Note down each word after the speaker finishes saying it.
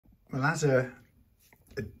Well, as a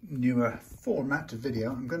newer format of video,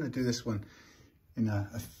 I'm going to do this one in a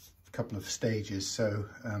couple of stages. So,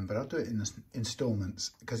 but I'll do it in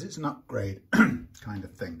installments because it's an upgrade kind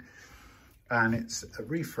of thing. And it's a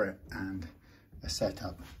refret and a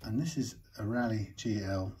setup. And this is a Rally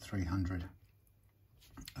GL300.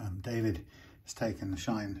 David has taken the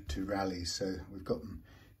shine to rallies, so we've got them.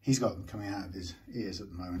 He's got them coming out of his ears at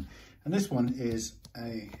the moment. And this one is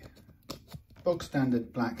a bog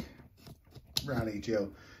standard black Rally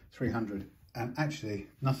GL300, and actually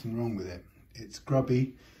nothing wrong with it. It's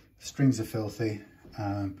grubby, the strings are filthy,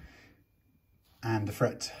 and the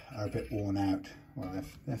frets are a bit worn out. Well,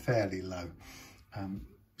 they're fairly low.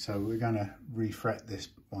 So we're going to refret this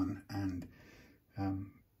one and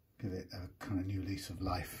give it a kind of new lease of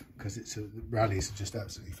life, because the rallies are just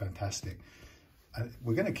absolutely fantastic.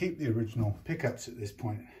 We're going to keep the original pickups at this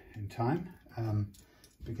point in time,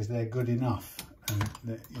 because they're good enough,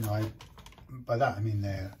 and you know, by that I mean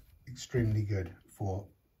they're extremely good for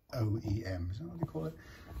OEM, is that what they call it?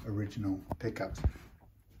 Original pickups.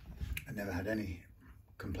 I never had any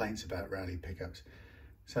complaints about rally pickups.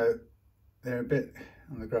 So they're a bit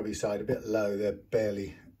on the grubby side, a bit low. They're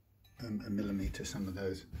barely a millimetre, some of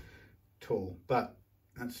those tall, but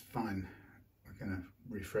that's fine. We're going to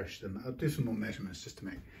refresh them. I'll do some more measurements just to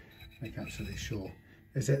make absolutely sure.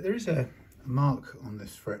 There is a mark on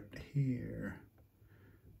this fret here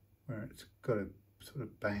where it's got a sort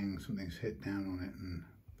of bang, something's hit down on it,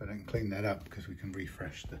 but I can clean that up because we can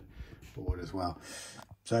refresh the board as well.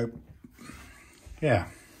 So yeah,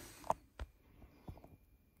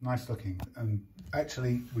 nice looking. And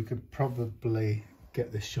actually we could probably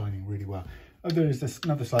get this shining really well. Oh, there is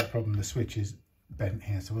another slight problem. The switch is bent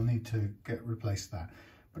here, so we'll need to replace that.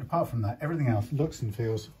 But apart from that, everything else looks and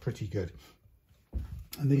feels pretty good.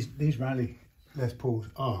 And these Rally Les Pauls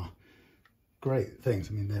are great things.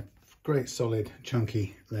 I mean, they're great, solid,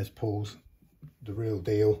 chunky Les Pauls, the real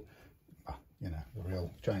deal. You know, the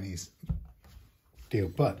real Chinese deal.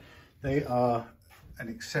 But they are an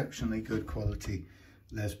exceptionally good quality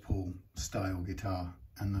Les Paul style guitar.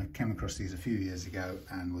 And I came across these a few years ago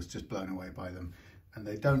and was just blown away by them. And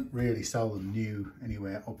they don't really sell them new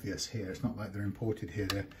anywhere obvious here. It's not like they're imported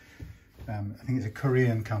here. I think it's a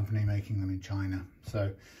Korean company making them in China.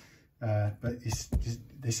 So, but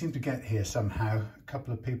they seem to get here somehow. A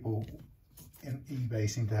couple of people in eBay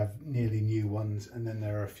seem to have nearly new ones, and then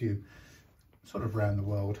there are a few sort of around the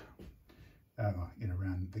world, you know,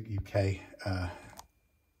 around the UK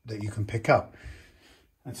that you can pick up.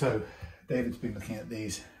 And so David's been looking at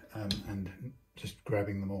these and just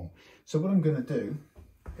grabbing them all. So what I'm going to do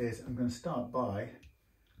is I'm going to start by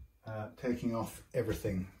taking off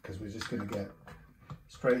everything, because we're just going to get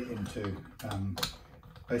straight into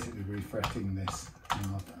basically refretting this.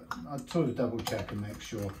 And I'll sort of double check and make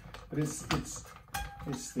sure, but it's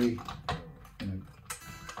the, you know,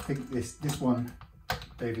 I think this one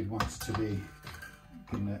David wants to be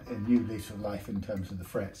given a new lease of life in terms of the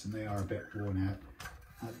frets, and they are a bit worn out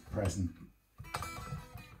at present.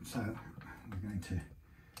 So we're going to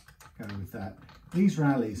go with that. These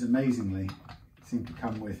rallies, amazingly, seem to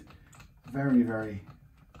come with very, very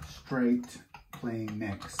straight playing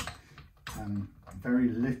necks. Very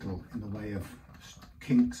little in the way of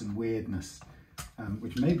kinks and weirdness,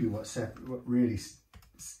 which may be what really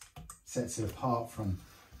sets it apart from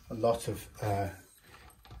a lot of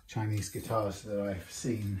Chinese guitars that I've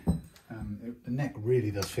seen. The neck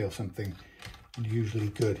really does feel something unusually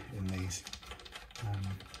good in these.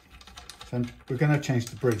 So we're going to change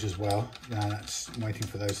the bridge as well. I'm waiting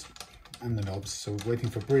for those, and the knobs. So we're waiting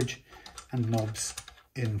for bridge and knobs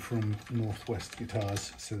in from Northwest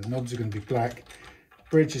Guitars. So the knobs are going to be black,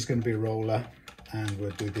 bridge is going to be a roller, and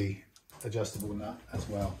we'll do the adjustable nut as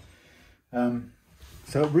well.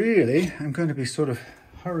 So really, I'm going to be sort of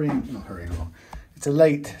not hurrying along. It's a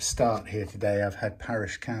late start here today. I've had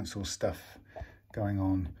parish council stuff going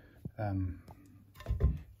on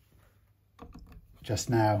just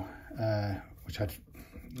now, which I'd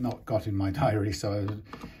not got in my diary, so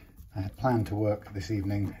I had planned to work this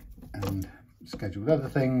evening and scheduled other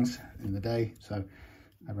things in the day, so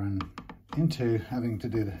I ran into having to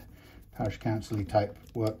do the parish council-y type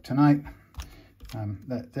work tonight.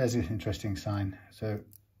 There's an interesting sign. So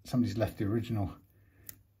somebody's left the original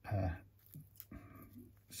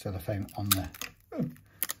cellophane on the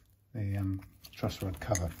truss rod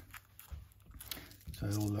cover, so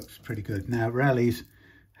it all looks pretty good. Now rallies,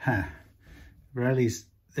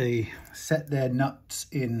 they set their nuts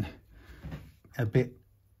in a bit,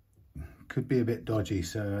 could be a bit dodgy,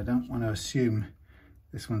 so I don't want to assume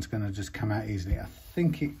this one's going to just come out easily. I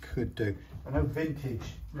think it could do. I know vintage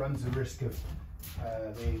runs the risk of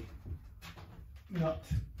the nut,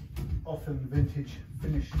 often vintage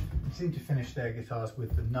seem to finish their guitars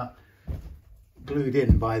with the nut glued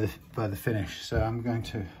in by the finish. So I'm going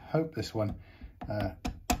to hope this one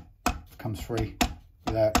comes free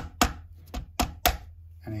without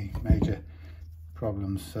any major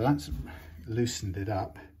problems. So that's loosened it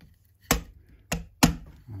up.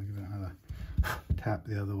 I'll give it another tap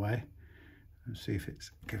the other way and see if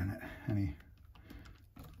it's given it any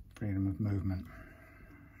freedom of movement.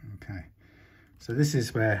 Okay, so this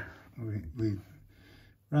is where we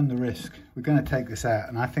run the risk. We're going to take this out,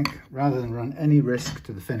 and I think rather than run any risk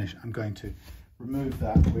to the finish, I'm going to remove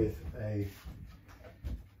that with a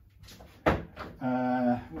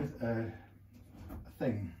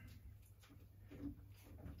thing,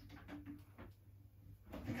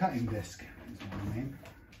 a cutting disc is what I mean.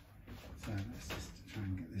 So let's just try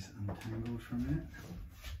and get this untangled from it.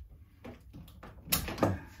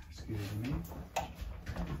 Excuse me.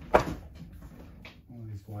 All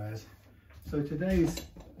these wires. So today's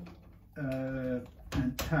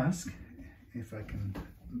task, if I can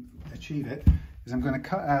achieve it, is I'm going to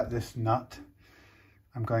cut out this nut.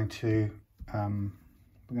 I'm going to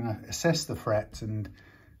we're going to assess the frets and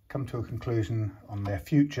come to a conclusion on their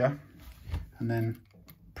future, and then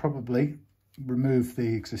probably remove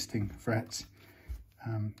the existing frets,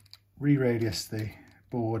 re-radius the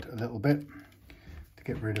board a little bit to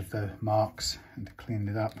get rid of the marks and to clean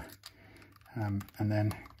it up, and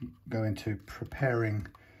then go into preparing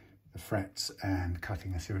the frets and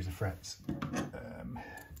cutting a series of frets.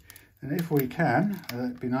 And if we can,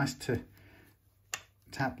 it'd be nice to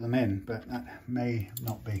tap them in, but that may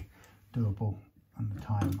not be doable on the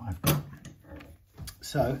time I've got.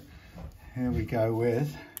 So here we go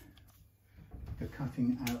with the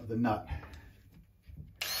cutting out of the nut.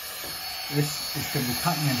 This is going to be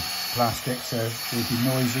cutting in plastic, so it will be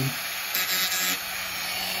noisy.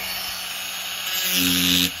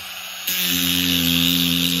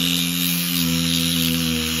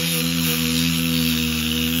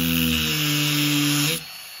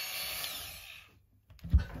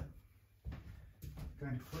 I'm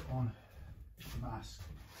going to put on a mask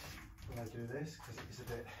while I do this, because it's a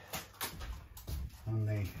bit on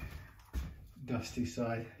the dusty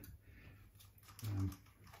side.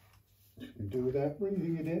 You can do without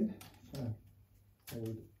breathing it in. So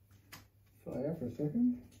hold fire for a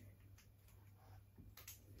second.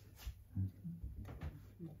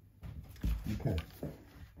 Okay,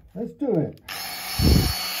 let's do it.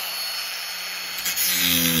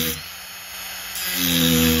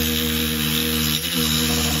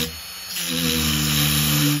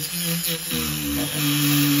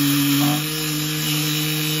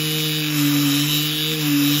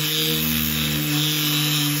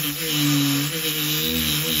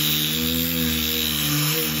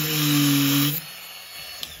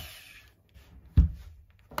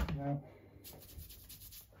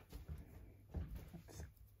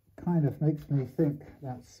 Kind of makes me think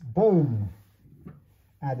that's bone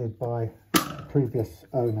added by the previous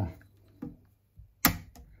owner.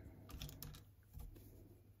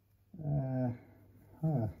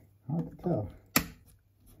 Hard to tell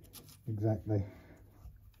exactly.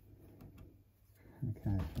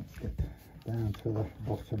 Okay, let's get down to the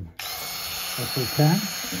bottom if we can.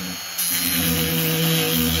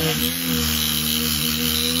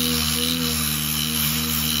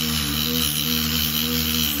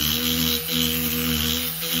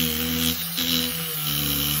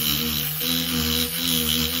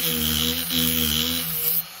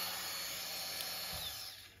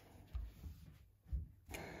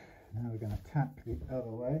 Now we're going to tap the other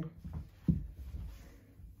way.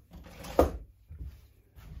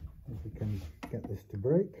 If we can get this to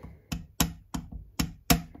break.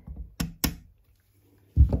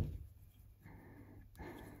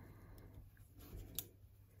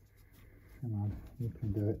 Come on, you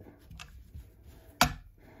can do it.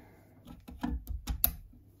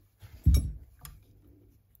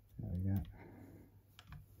 There we go.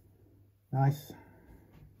 Nice.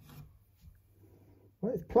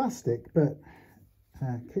 Well, it's plastic, but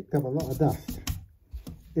kicked up a lot of dust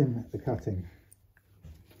in the cutting.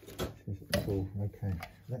 Which is cool. Okay,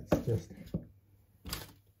 let's just.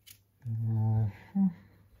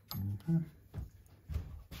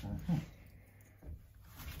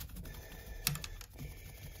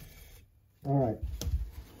 All right,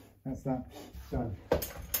 that's that done.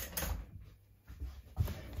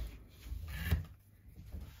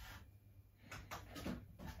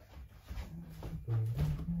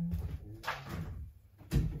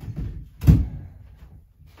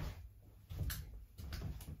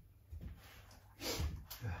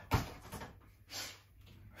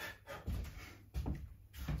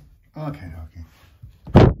 Okay.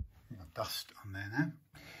 Got dust on there now.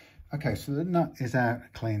 Okay, so the nut is out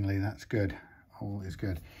cleanly. That's good. All is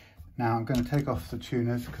good. Now I'm going to take off the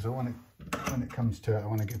tuners because I want to, when it comes to it, I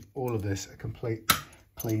want to give all of this a complete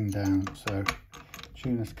clean down. So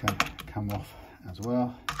tuners can come off as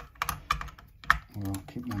well. We'll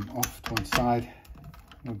keep them off to one side.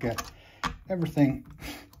 We'll get everything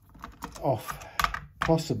off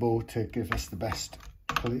possible to give us the best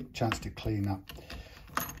chance to clean up.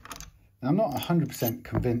 Now, I'm not 100%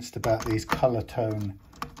 convinced about these colour tone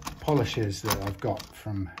polishes that I've got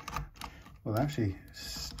from, well, actually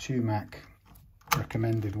Tusq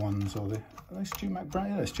recommended ones, or are they Tusq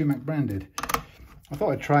branded? Yeah, Tusq branded. I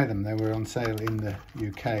thought I'd try them. They were on sale in the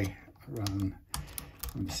UK rather than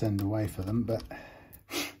send away for them, but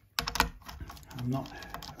I'm not.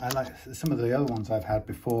 I like some of the other ones I've had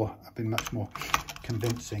before. I've been much more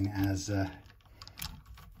convincing as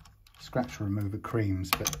scratch remover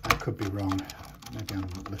creams, but I could be wrong. Maybe I'm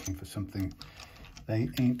looking for something they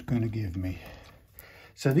ain't going to give me.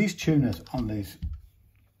 So these tuners on these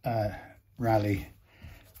Rally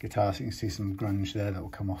guitars, you can see some grunge there that will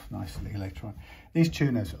come off nicely later on. These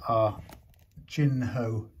tuners are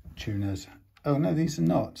Jinho tuners. Oh no, these are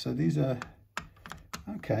not. So these are,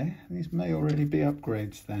 okay, these may already be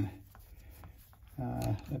upgrades then.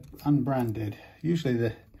 They're unbranded. Usually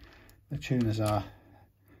the tuners are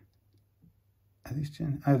these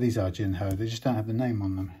Jin? Oh, these are Jinho. They just don't have the name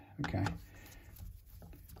on them. Okay.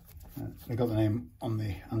 They got the name on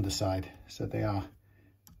the underside, so they are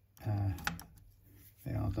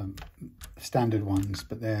the standard ones,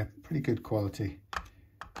 but they're pretty good quality.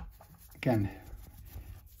 Again,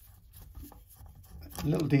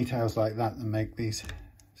 little details like that make these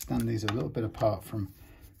stand these a little bit apart from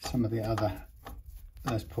some of the other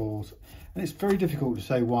Les Pauls. And it's very difficult to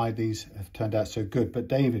say why these have turned out so good, but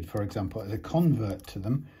David, for example, as a convert to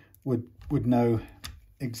them, would know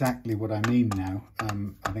exactly what I mean now.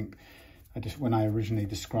 I think when I originally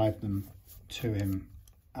described them to him,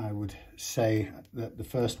 I would say that the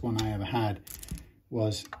first one I ever had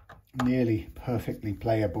was nearly perfectly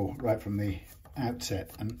playable right from the outset,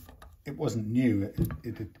 and it wasn't new.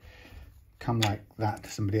 It had come like that.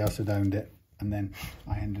 Somebody else had owned it, and then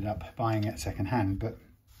I ended up buying it second hand. But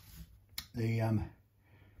the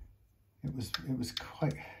it was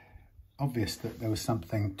quite obvious that there was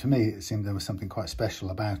something, to me it seemed there was something quite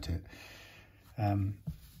special about it.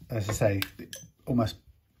 As I say, almost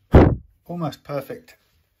perfect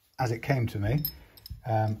as it came to me,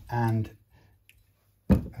 and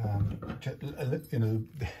you know,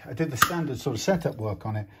 I did the standard sort of setup work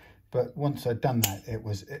on it, but once I'd done that, it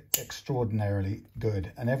was extraordinarily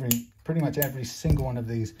good. And pretty much every single one of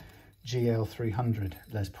these GL300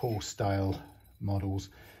 Les Paul style models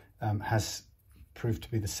has proved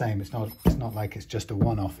to be the same. It's not like it's just a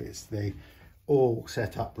one-off. They all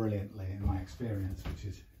set up brilliantly in my experience,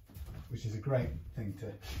 which is a great thing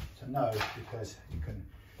to know, because you can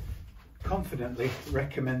confidently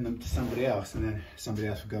recommend them to somebody else, and then somebody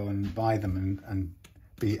else will go and buy them and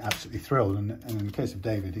be absolutely thrilled. And in the case of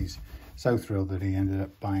David, he's so thrilled that he ended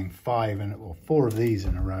up buying 4 of these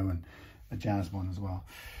in a row, and a jazz one as well.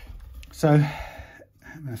 So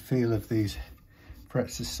having a feel of these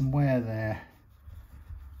frets, there's some wear there.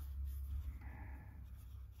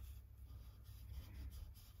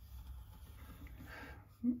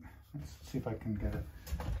 Let's see if I can get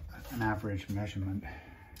an average measurement.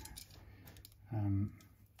 The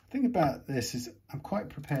thing about this is I'm quite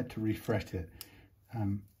prepared to refret it,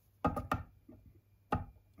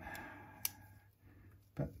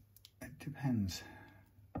 but it depends.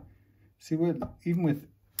 See, even with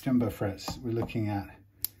jumbo frets, we're looking at,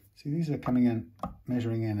 see, these are coming in,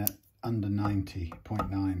 measuring in at under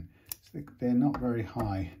 90.9, so they're not very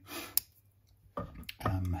high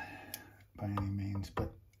by any means, but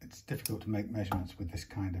it's difficult to make measurements with this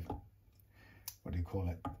kind of, what do you call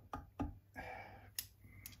it,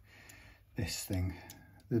 this thing,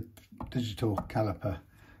 the digital caliper.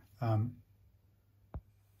 So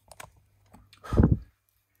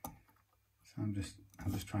I'm just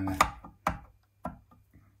trying to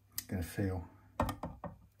get a feel.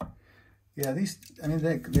 Yeah, these, I mean,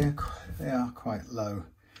 they are quite low.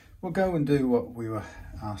 We'll go and do what we were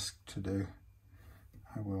asked to do.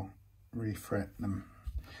 I will refret them.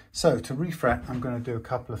 So to refret, I'm going to do a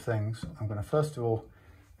couple of things. I'm going to, first of all,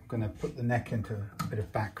 I'm going to put the neck into a bit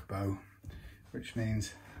of back bow, which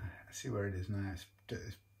means, see where it is now, it's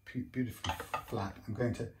beautifully flat. I'm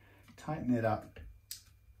going to tighten it up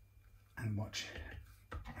and watch.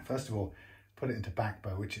 First of all, put it into back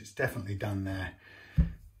bow, which it's definitely done there.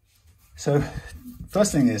 So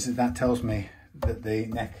first thing is that tells me that the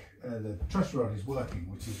neck the truss rod is working,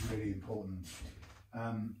 which is really important.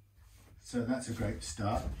 So that's a great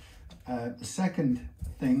start. The second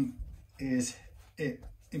thing is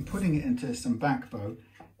in putting it into some backbow,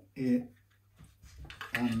 I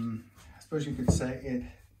suppose you could say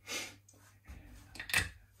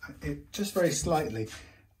it just very slightly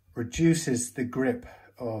reduces the grip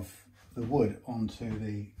of the wood onto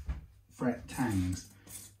the fret tangs.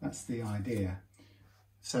 That's the idea.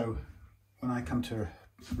 So when I come to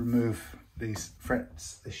remove these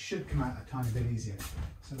frets, they should come out a tiny bit easier.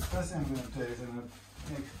 So the first thing I'm going to do is I'm going to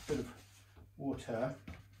make a bit of water,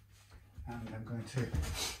 and I'm going to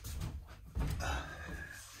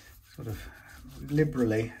sort of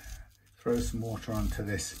liberally throw some water onto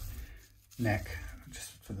this neck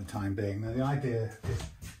just for the time being. Now the idea is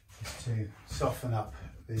to soften up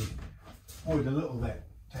the wood a little bit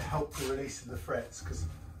to help the release of the frets, because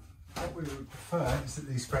what we would prefer is that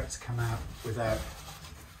these frets come out without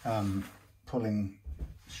pulling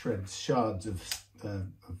shards of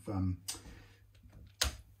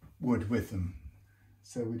wood with them.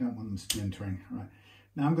 So we don't want them splintering. Right,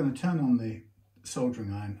 now I'm going to turn on the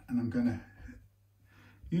soldering iron, and I'm going to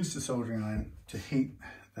use the soldering iron to heat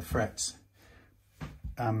the frets.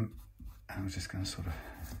 I'm just going to sort of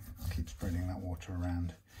keep spreading that water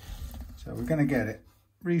around. So we're going to get it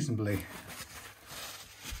reasonably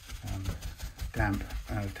damp.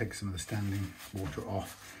 Take some of the standing water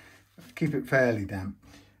off. Keep it fairly damp.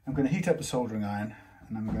 I'm going to heat up the soldering iron,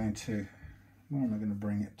 and I'm going to, where am I going to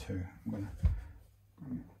bring it to? I'm going to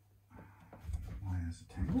bring it, why is the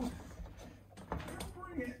tangle?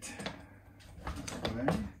 Bring it this way,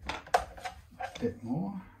 a bit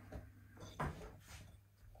more,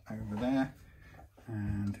 over there,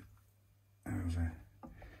 and over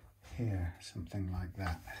here, something like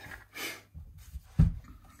that.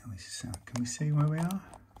 Can we see where we are?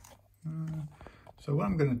 So what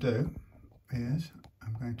I'm going to do is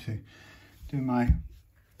I'm going to do my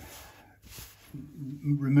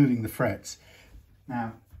removing the frets.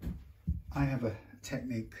 Now I have a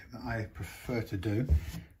technique that I prefer to do,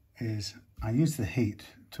 is I use the heat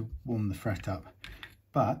to warm the fret up,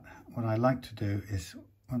 but what I like to do is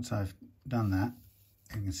once I've done that,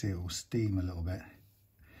 you can see it will steam a little bit.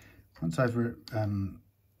 Once I've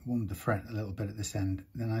warmed the fret a little bit at this end,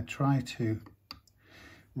 then I try to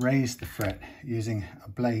raise the fret using a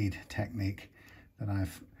blade technique that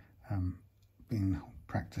I've been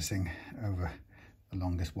practicing over the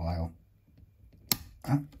longest while,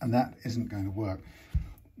 and that isn't going to work.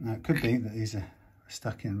 Now it could be that these are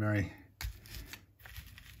stuck in very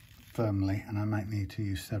firmly, and I might need to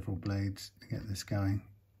use several blades to get this going,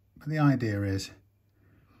 but the idea is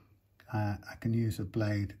I can use a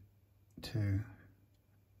blade to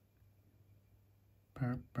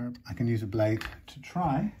I can use a blade to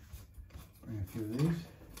try, bring a few of these,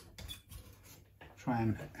 try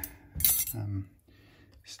and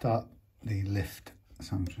start the lift.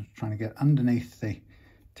 So I'm just trying to get underneath the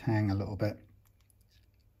tang a little bit.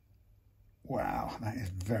 Wow, that is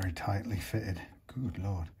very tightly fitted. Good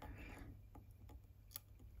Lord.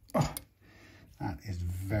 Oh, that is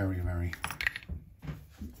very,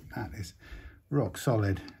 that is rock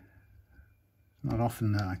solid. Not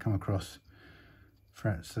often that I come across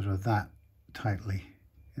frets that are that tightly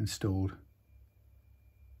installed.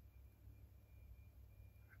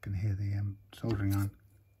 I can hear the soldering iron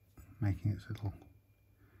making its little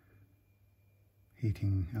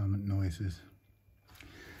heating element noises.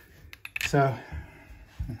 So,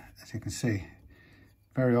 as you can see,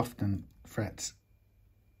 very often frets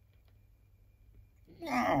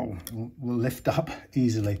will lift up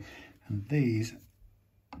easily, and these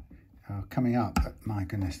are coming up. My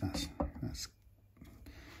goodness, that's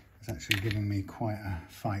actually giving me quite a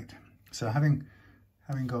fight. So having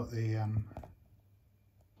got the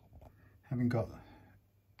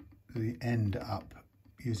end up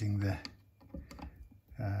using the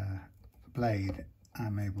blade,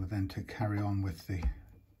 I'm able then to carry on with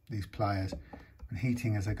these pliers and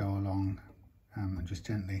heating as I go along, and just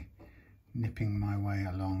gently nipping my way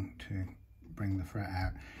along to bring the fret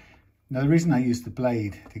out. Now the reason I use the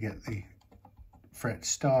blade to get the fret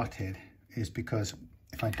started is because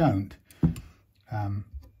if I don't,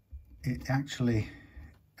 it actually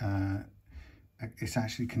can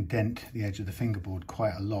dent the edge of the fingerboard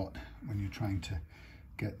quite a lot when you're trying to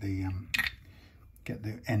get the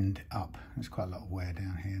end up. There's quite a lot of wear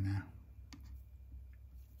down here now.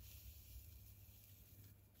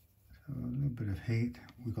 So a little bit of heat.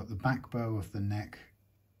 We've got the back bow of the neck,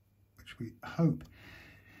 which we hope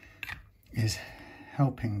is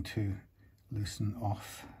helping to loosen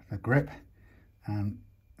off the grip, and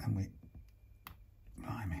blimey,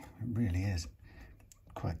 it really is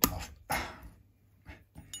quite tough.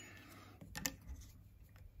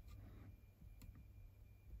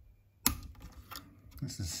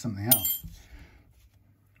 This is something else.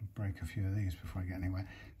 I'll break a few of these before I get anywhere.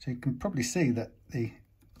 So you can probably see that the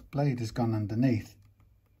blade has gone underneath.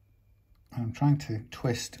 I'm trying to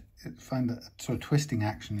twist, find that sort of twisting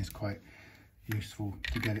action is quite useful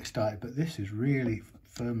to get it started, but this is really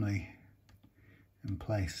firmly in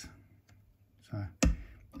place. So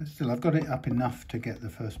still, I've got it up enough to get the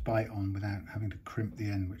first bite on without having to crimp the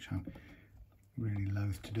end, which I'm really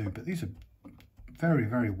loath to do. But these are very,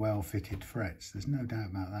 very well fitted frets, there's no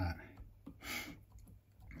doubt about that.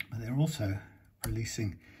 But they're also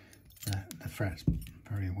releasing the frets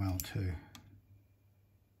very well too.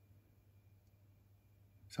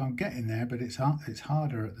 So I'm getting there, but it's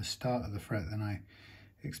harder at the start of the fret than I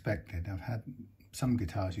expected. I've had some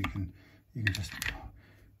guitars you can just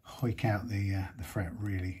hoik out the fret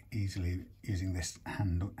really easily using this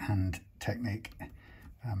hand technique.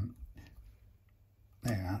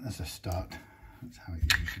 There you are, that's a start. That's how it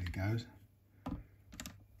usually goes.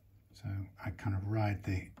 So I kind of ride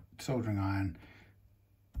the soldering iron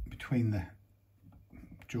between the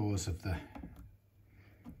jaws of the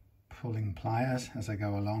pulling pliers as I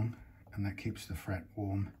go along, and that keeps the fret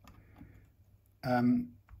warm.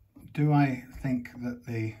 Do I think that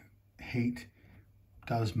the heat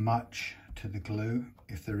does much to the glue,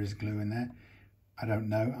 if there is glue in there? I don't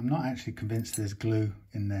know. I'm not actually convinced there's glue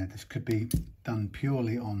in there. This could be done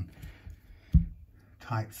purely on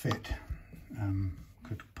tight fit.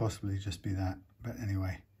 Could possibly just be that, but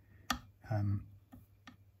anyway.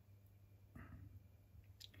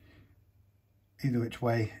 Either which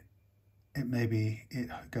way, it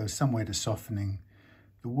goes some way to softening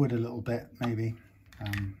the wood a little bit, maybe,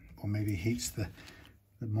 or maybe heats the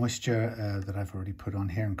moisture that I've already put on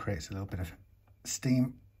here and creates a little bit of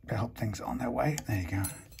steam to help things on their way. There you go.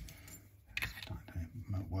 It's starting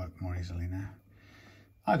to work more easily now.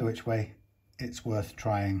 Either which way, it's worth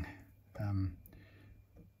trying.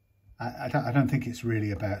 I don't think it's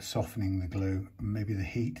really about softening the glue. Maybe the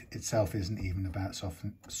heat itself isn't even about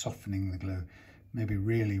softening the glue. Maybe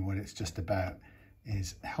really what it's just about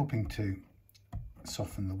is helping to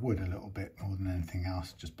soften the wood a little bit more than anything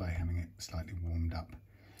else, just by having it slightly warmed up.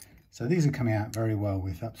 So these are coming out very well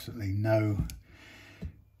with absolutely no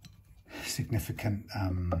significant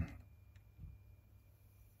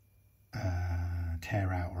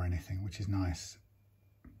tear out or anything, which is nice.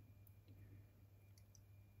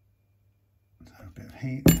 So a bit of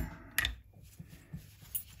heat, get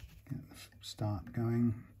the start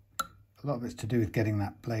going. A lot of it's to do with getting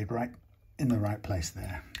that blade right in the right place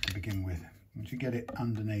there to begin with. Once you get it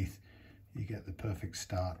underneath, you get the perfect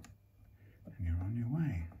start and you're on your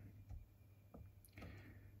way.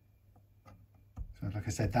 So like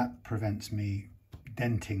I said, that prevents me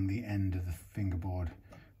denting the end of the fingerboard,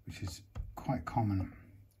 which is quite common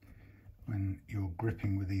when you're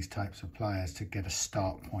gripping with these types of pliers to get a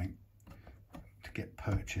start point, to get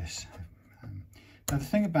purchase. Now the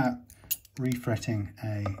thing about refretting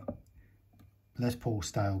a Les Paul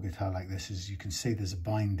style guitar like this is you can see there's a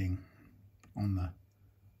binding on the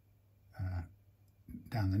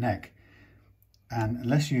down the neck, and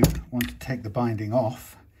unless you want to take the binding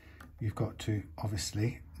off, you've got to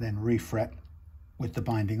obviously then refret with the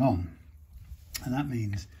binding on, and that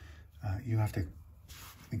means you have to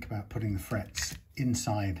think about putting the frets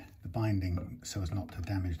inside the binding so as not to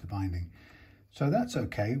damage the binding. So that's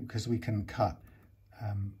okay, because we can cut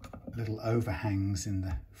little overhangs in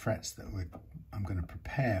the frets that I'm going to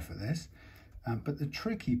prepare for this. But the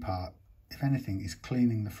tricky part, if anything, is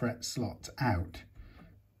cleaning the fret slots out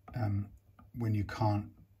when you can't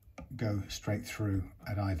go straight through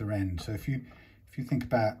at either end. So if you think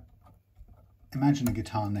about, imagine a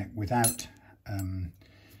guitar neck without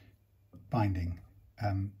binding.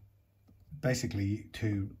 Basically,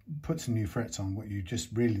 to put some new frets on, what you just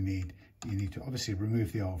really need, you need to obviously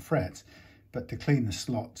remove the old frets, but to clean the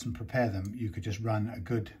slots and prepare them, you could just run a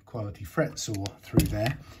good quality fret saw through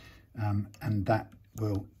there, and that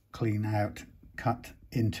will clean out, cut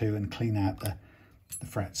into and clean out the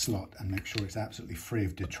fret slot and make sure it's absolutely free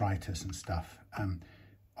of detritus and stuff.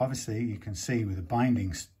 Obviously, you can see with the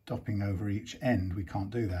binding stopping over each end, we can't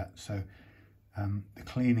do that. So the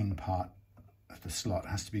cleaning part of the slot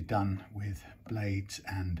has to be done with blades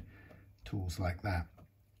and tools like that.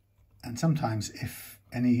 And sometimes if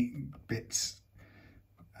any bits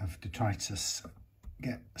of detritus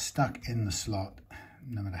get stuck in the slot,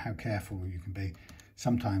 no matter how careful you can be,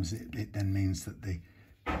 sometimes it then means that the,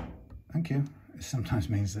 thank you, it sometimes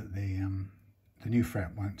means that the new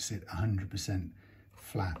fret won't sit 100%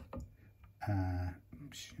 flat.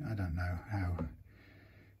 I don't know how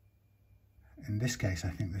in this case, I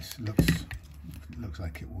think this looks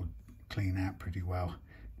like it would clean out pretty well.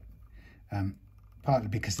 Partly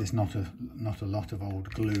because there's not a lot of old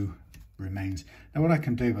glue remains. Now what I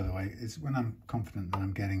can do, by the way, is when I'm confident that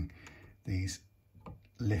I'm getting these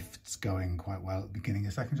lifts going quite well at the beginning,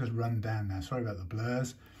 is I can just run down now. Sorry about the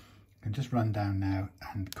blurs. I can just run down now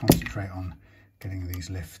and concentrate on getting these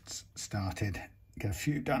lifts started. Get a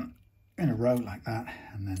few done in a row like that,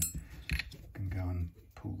 and then I can go and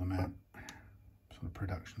pull them out, sort of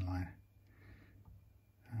production line.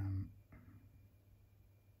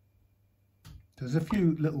 There's a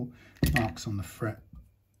few little marks on the fret,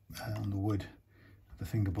 on the wood of the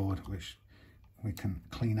fingerboard, which we can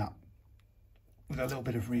clean up with a little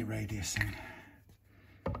bit of re-radiusing.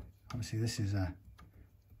 Obviously this is a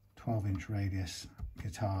 12-inch radius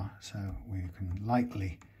guitar, so we can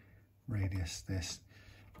lightly radius this.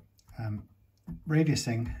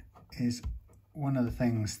 Radiusing is one of the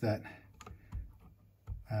things that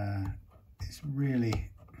is really,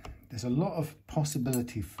 there's a lot of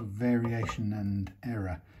possibility for variation and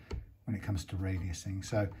error when it comes to radiusing.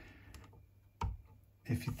 So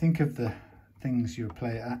if you think of the things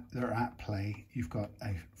that are at play, you've got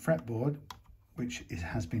a fretboard which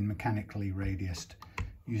has been mechanically radiused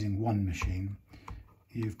using one machine.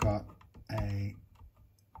 You've got a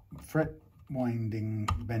fret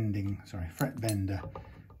bender,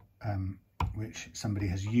 which somebody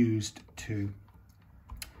has used to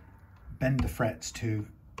bend the frets to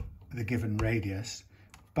the given radius,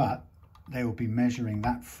 but they will be measuring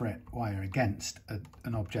that fret wire against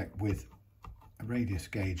an object with a radius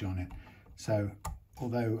gauge on it. So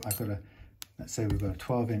although I've got let's say we've got a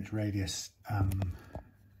 12-inch radius,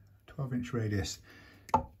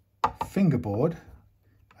 fingerboard,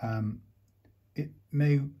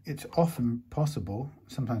 it's often possible,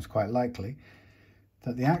 sometimes quite likely,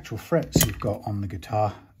 that the actual frets you've got on the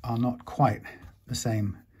guitar are not quite the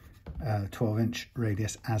same 12-inch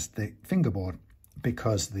radius as the fingerboard,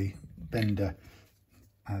 because the bender,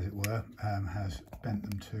 as it were, has bent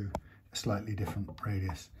them to a slightly different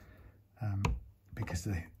radius, because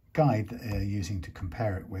the guide that they're using to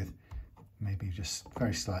compare it with may be just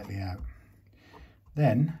very slightly out.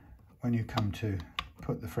 Then when you come to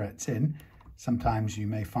put the frets in, sometimes you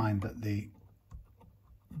may find that the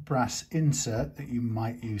brass insert that you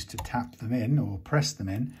might use to tap them in or press them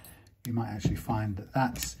in, you might actually find that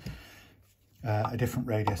that's a different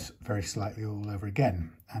radius very slightly all over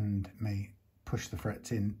again, and may push the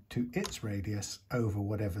frets in to its radius over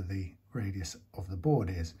whatever the radius of the board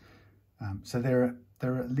is. So there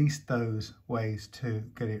are at least those ways to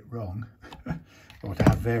get it wrong or to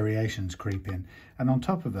have variations creep in. And on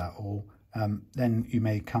top of that all, then you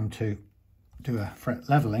may come to do a fret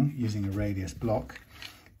leveling using a radius block,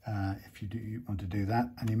 if you want to do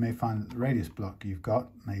that, and you may find that the radius block you've got,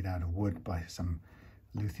 made out of wood by some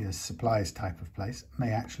Luthier's Supplies type of place,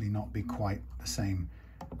 may actually not be quite the same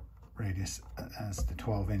radius as the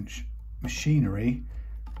 12-inch machinery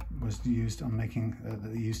was used on making that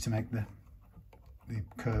they used to make the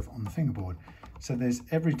curve on the fingerboard. So there's,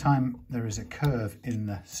 every time there is a curve in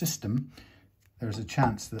the system, there is a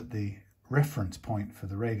chance that the reference point for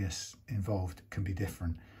the radius involved can be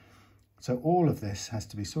different. So all of this has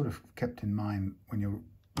to be sort of kept in mind when you're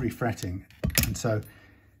refretting. And so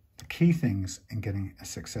the key things in getting a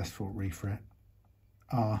successful refret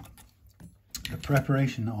are the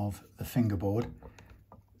preparation of the fingerboard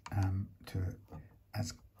to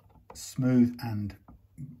as smooth and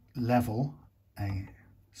level a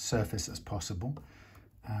surface as possible,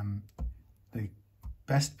 the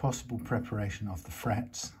best possible preparation of the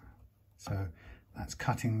frets, so that's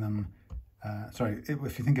cutting them,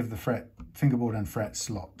 if you think of the fingerboard and fret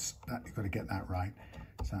slots, that you've got to get that right.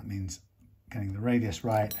 So that means getting the radius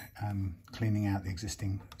right, cleaning out the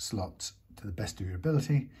existing slots to the best of your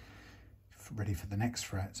ability, ready for the next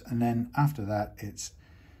frets. And then after that, it's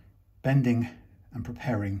bending,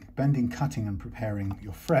 cutting and preparing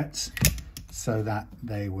your frets so that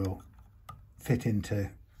they will fit into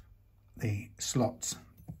the slots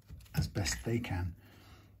as best they can.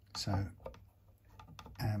 So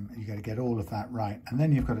you got to get all of that right, and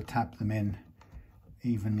then you've got to tap them in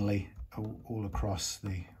evenly all across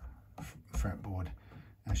the fretboard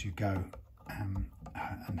as you go, and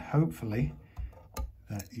hopefully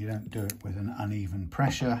that you don't do it with an uneven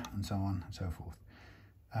pressure and so on and so forth.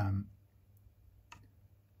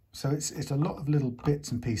 So it's a lot of little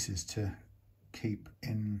bits and pieces to keep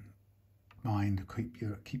in mind,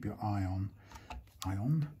 keep your eye on,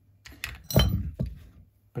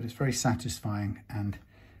 but it's very satisfying, and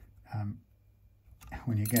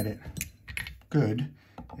when you get it good,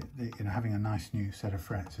 having a nice new set of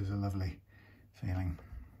frets is a lovely feeling.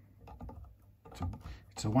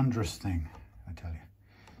 It's a wondrous thing, I tell you.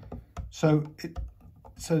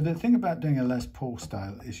 So the thing about doing a Les Paul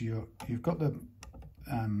style is you've got the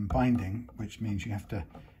binding, which means you have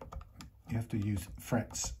to use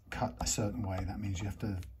frets cut a certain way. That means you have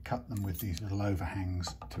to cut them with these little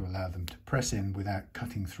overhangs to allow them to press in without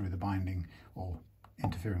cutting through the binding or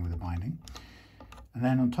interfering with the binding. And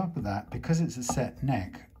then on top of that, because it's a set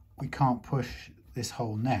neck, we can't push this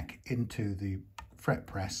whole neck into the fret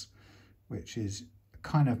press, which is a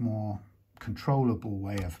kind of more controllable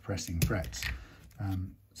way of pressing frets.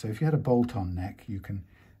 So if you had a bolt-on neck, you can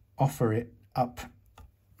offer it up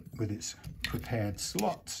with its prepared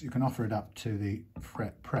slots. You can offer it up to the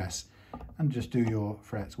fret press and just do your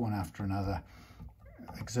frets one after another,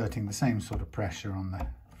 exerting the same sort of pressure on the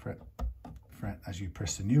fret as you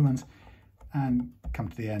press the new ones, and come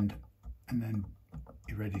to the end, and then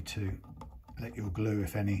you're ready to let your glue,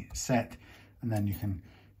 if any, set, and then you can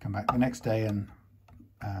come back the next day and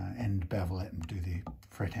end bevel it and do the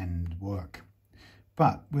fret end work.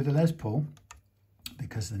 But with a Les Paul,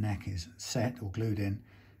 because the neck is set or glued in,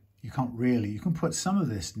 you can put some of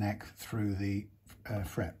this neck through the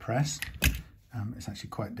fret press. It's actually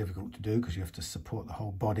quite difficult to do because you have to support the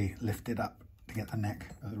whole body, lift it up to get the neck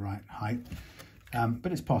at the right height.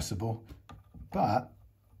 But it's possible. But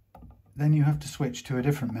then you have to switch to a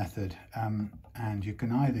different method, and you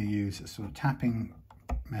can either use a sort of tapping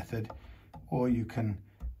method, or you can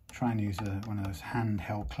try and use one of those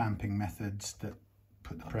handheld clamping methods that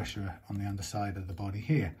put the pressure on the underside of the body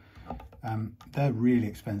here. They're really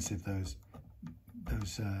expensive, those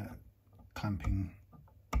clamping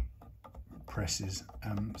presses,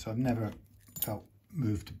 so I've never felt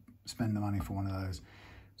moved to spend the money for one of those.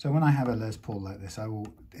 So when I have a Les Paul like this, I will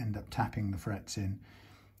end up tapping the frets in.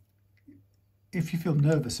 If you feel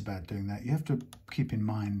nervous about doing that, you have to keep in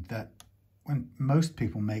mind that when most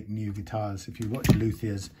people make new guitars, if you watch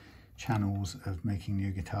luthiers' channels of making new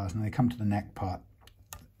guitars and they come to the neck part,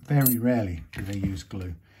 very rarely do they use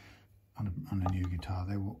glue on a new guitar.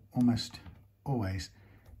 They will almost always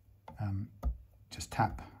just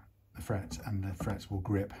tap the frets and the frets will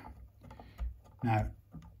grip. Now,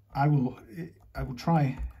 I will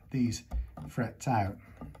try these frets out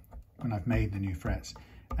when I've made the new frets,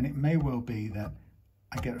 and it may well be that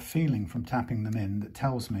I get a feeling from tapping them in that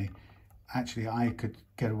tells me actually I could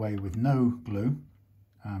get away with no glue,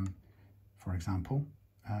 for example,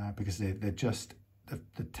 because they're just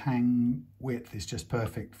the tang width is just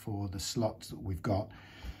perfect for the slots that we've got.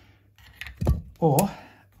 Or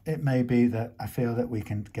it may be that I feel that we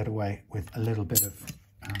can get away with a little bit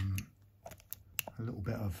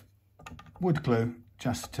of wood glue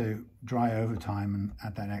just to dry over time and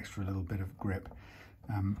add that extra little bit of grip,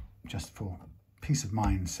 just for peace of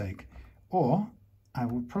mind's sake. Or I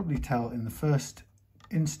will probably tell in the first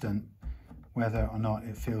instant whether or not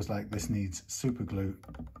it feels like this needs super glue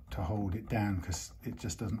to hold it down, because it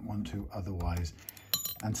just doesn't want to otherwise.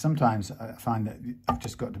 And sometimes I find that I've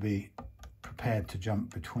just got to be prepared to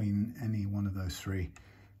jump between any one of those three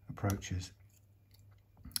approaches.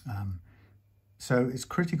 So it's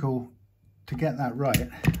critical to get that right.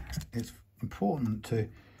 It's important to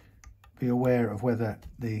be aware of whether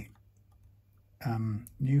the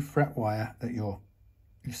new fret wire that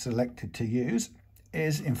you've selected to use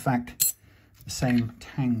is in fact the same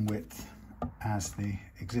tang width as the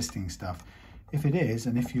existing stuff. If it is,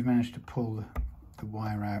 and if you've managed to pull the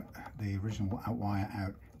wire out, the original wire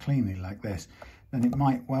out cleanly like this, then it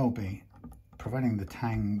might well be, providing the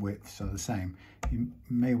tang widths are the same, you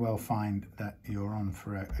may well find that you're on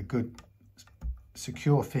for a good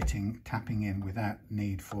secure fitting, tapping in without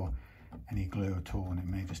need for any glue at all, and you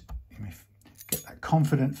may get that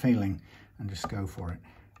confident feeling and just go for it.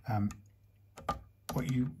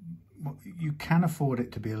 You can afford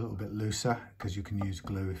it to be a little bit looser, because you can use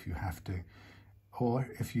glue if you have to, or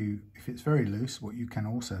if it's very loose, what you can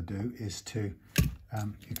also do is to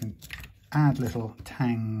you can add little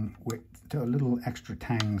tang width, a little extra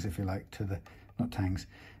tangs, if you like, to the, not tangs,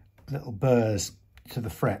 little burrs to the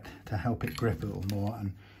fret to help it grip a little more.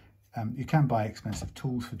 And you can buy expensive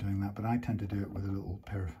tools for doing that, but I tend to do it with a little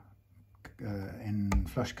pair of end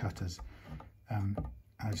flush cutters.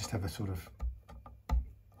 I just have a sort of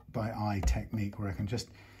by eye technique where I can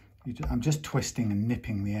I'm just twisting and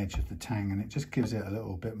nipping the edge of the tang, and it just gives it a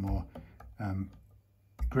little bit more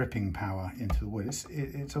gripping power into the wood.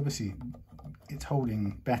 It's obviously, it's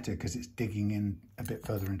holding better because it's digging in a bit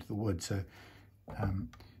further into the wood. So,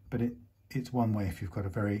 but it's one way if you've got a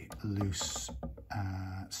very loose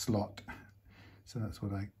slot. So that's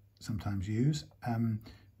what I sometimes use.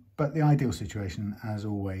 But the ideal situation, as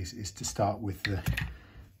always, is to start with the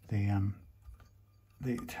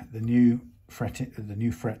the new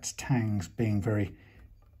frets tangs being very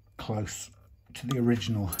close to the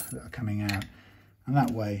original that are coming out, and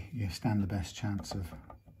that way you stand the best chance of.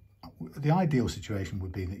 The ideal situation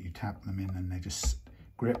would be that you tap them in and they just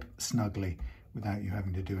grip snugly without you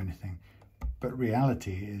having to do anything. But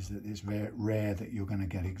reality is that it's very rare that you're going to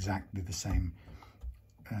get exactly the same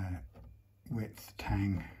width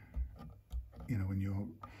tang. You know, when you're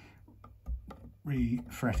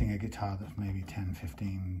re-fretting a guitar that's maybe 10,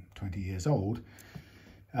 15, 20 years old,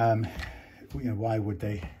 you know, why would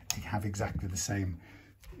they have exactly the same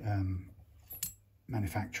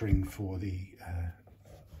manufacturing for the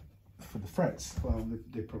frets? Well,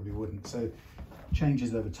 they probably wouldn't. So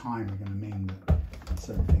changes over time are going to mean that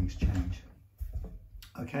certain things change.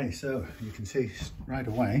 Okay, so you can see right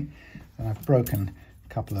away that I've broken a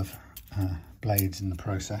couple of blades in the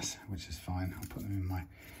process, which is fine. I'll put them in my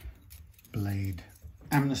blade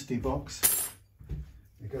amnesty box.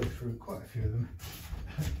 We go through quite a few of them.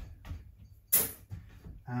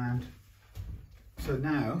 And so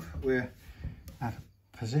now we're at a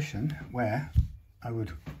position where I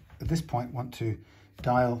would, at this point, want to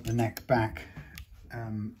dial the neck back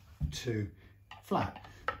to flat,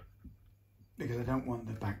 because I don't want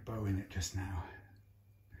the back bow in it just now.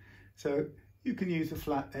 So you can use a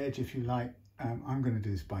flat edge if you like. I'm going to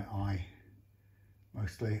do this by eye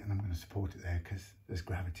mostly, and I'm going to support it there because there's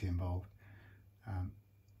gravity involved.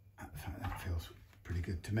 That feels pretty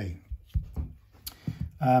good to me.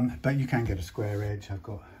 But you can get a square edge. I've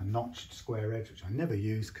got a notched square edge, which I never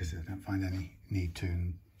use because I don't find any need to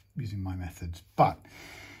in using my methods. But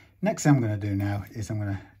next thing I'm going to do now is I'm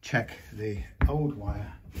going to check the old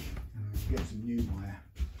wire and get some new wire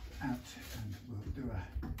out, and we'll do a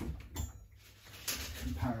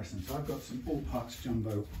comparison. So I've got some all-parts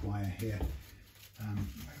jumbo wire here,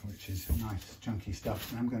 which is nice chunky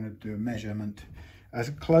stuff, and I'm going to do a measurement as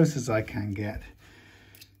close as I can get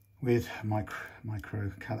with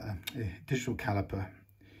digital caliper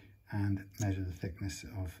and measure the thickness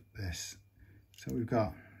of this. So we've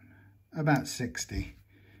got about 60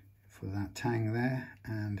 for that tang there,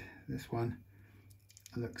 and this one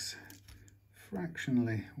looks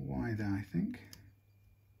fractionally wider, I think.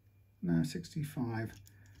 No, 65.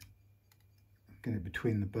 Get it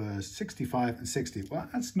between the burrs, 65 and 60. Well,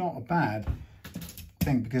 that's not a bad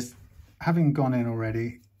thing, because having gone in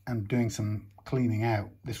already and doing some cleaning out,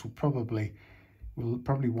 this will probably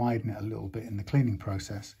widen it a little bit in the cleaning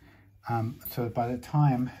process. So by the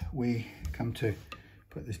time we come to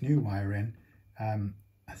put this new wire in,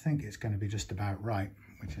 I think it's going to be just about right,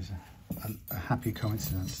 which is a happy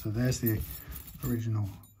coincidence. So there's the original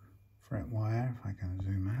fret wire, if I can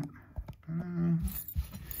zoom out.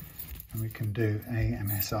 And we can do a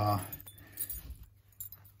MSR,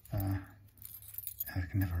 I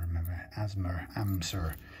can never remember,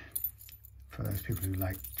 AMSR, for those people who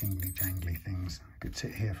like jingly jangly things. I could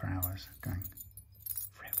sit here for hours going,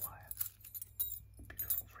 fret wire,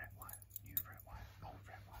 beautiful fret wire, new fret wire, old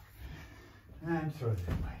fret wire, and throw it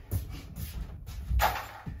away.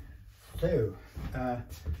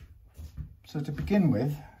 So to begin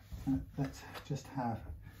with, let's just have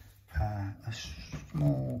a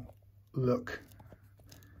small look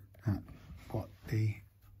at what the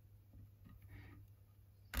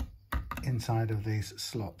inside of these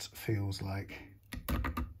slots feels like.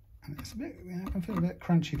 And it's a bit, I can feel a bit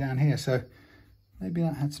crunchy down here, so maybe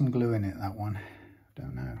that had some glue in it, that one.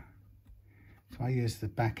 Don't know. So I use the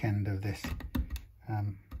back end of this. Yeah,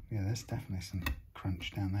 there's definitely some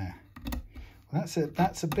crunch down there. Well,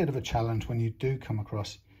 that's a bit of a challenge when you do come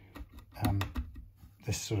across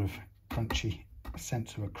this sort of crunchy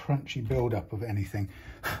sense of a crunchy build-up of anything,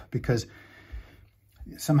 because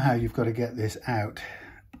somehow you've got to get this out.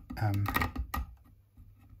 It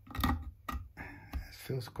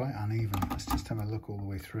feels quite uneven. Let's just have a look all the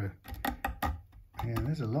way through. Yeah,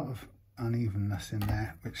 there's a lot of unevenness in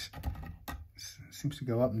there, which seems to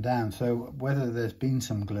go up and down. So whether there's been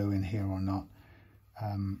some glue in here or not,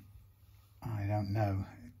 I don't know.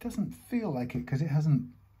 It doesn't feel like it, because it hasn't,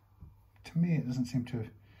 to me, it doesn't seem to have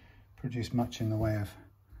produced much in the way of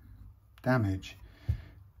damage.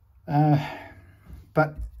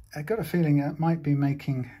 But I got a feeling it might be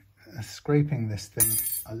making scraping this thing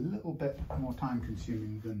a little bit more time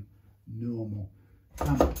consuming than normal.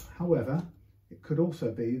 However, it could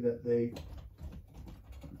also be that let's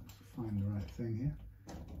find the right thing here.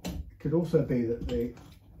 It could also be that the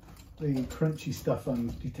crunchy stuff I'm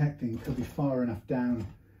detecting could be far enough down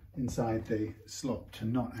inside the slot to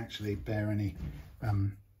not actually bear any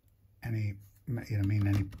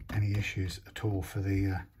issues at all for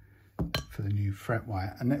the new fret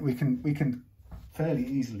wire, and we can fairly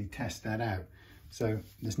easily test that out So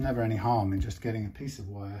there's never any harm in just getting a piece of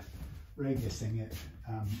wire, radiusing it,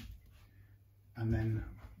 and then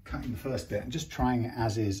cutting the first bit and just trying it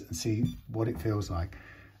as is and see what it feels like.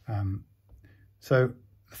 So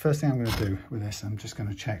the first thing I'm going to do with this, I'm just going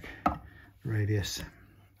to check the radius.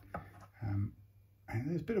 And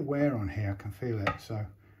there's a bit of wear on here, I can feel it. So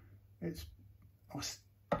it's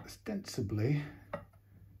ostensibly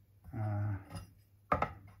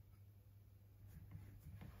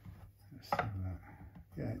let's have a look.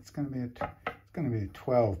 Yeah, it's going to be a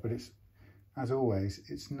 12, but it's, as always,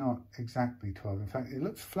 it's not exactly 12. In fact, it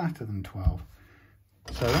looks flatter than 12.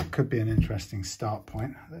 So that could be an interesting start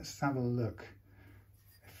point. Let's have a look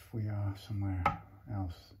if we are somewhere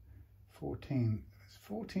else. 14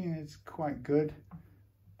 is quite good,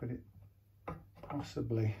 but it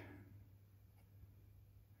possibly,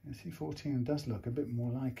 you see, 14 does look a bit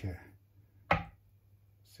more like it.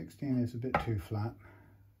 16 is a bit too flat.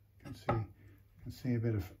 You can see a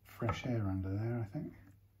bit of fresh air under there, I think.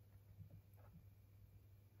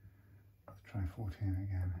 Let's try 14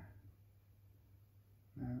 again.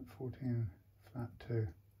 No, 14 flat too.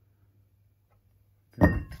 Go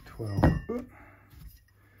back to 12. Ooh.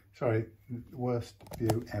 Sorry, worst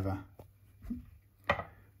view ever.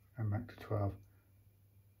 Going back to 12.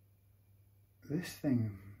 This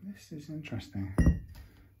is interesting.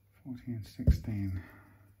 14, 16.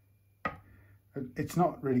 It's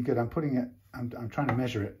not really good. I'm trying to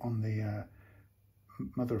measure it on the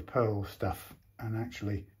mother of pearl stuff, and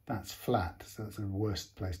actually that's flat, so that's the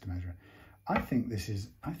worst place to measure it. I think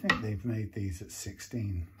they've made these at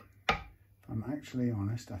 16. If I'm actually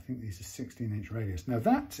honest, I think these are 16-inch radius. Now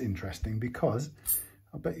that's interesting because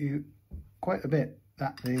I'll bet you quite a bit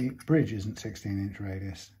that the bridge isn't 16-inch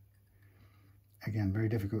radius. Again, very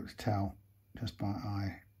difficult to tell just by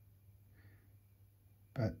eye.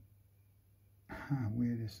 But how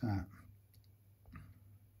weird is that?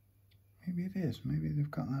 Maybe it is. Maybe they've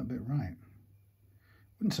got that bit right.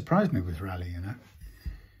 Wouldn't surprise me with Rally, you know.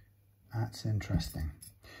 That's interesting.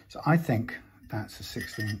 So I think that's a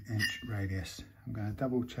 16-inch radius. I'm going to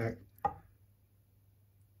double check.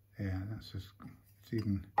 Yeah, that's just, it's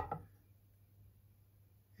even,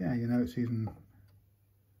 yeah, you know, it's even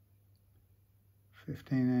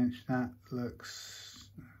 15-inch. That looks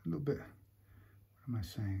a little bit, what am I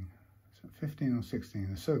saying? So 15 or 16,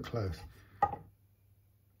 they're so close. Oh,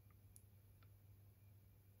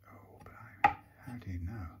 blimey, how do you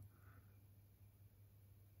know?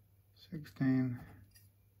 16,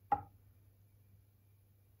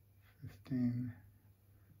 15,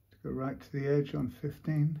 to go right to the edge on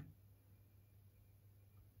 15.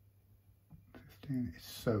 15,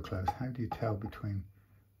 it's so close. How do you tell between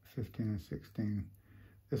 15 and 16?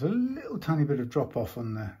 There's a little tiny bit of drop off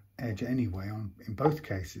on the edge anyway, in both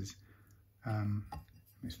cases.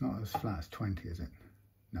 It's not as flat as 20, is it?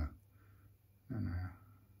 No.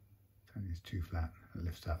 20 is too flat, it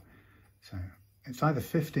lifts up. So it's either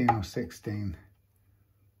 15 or 16.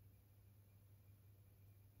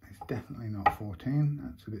 It's definitely not 14.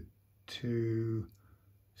 That's a bit too,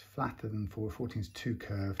 it's flatter than 14 is too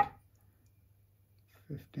curved.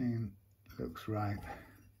 15 looks right.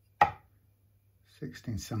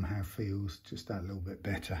 16 somehow feels just that little bit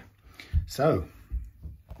better. So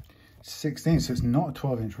 16, so it's not a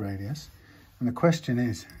 12-inch radius. And the question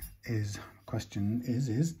is, if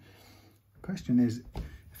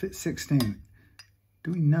it's 16,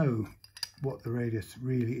 do we know what the radius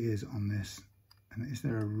really is on this? And is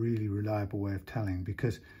there a really reliable way of telling?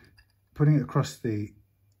 Because putting it across the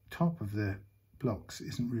top of the blocks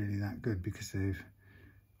isn't really that good, because they've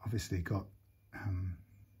obviously got,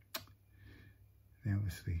 they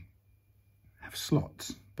obviously have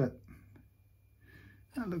slots, but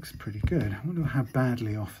that looks pretty good. I wonder how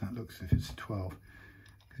badly off that looks if it's 12.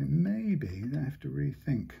 Because it may be that I have to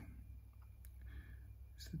rethink.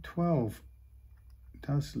 So the 12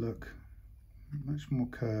 does look much more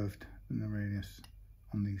curved than the radius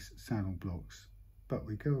on these saddle blocks. But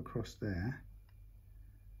we go across there.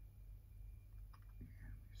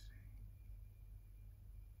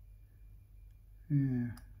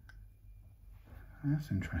 Yeah,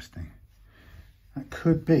 that's interesting. That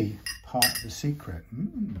could be part of the secret.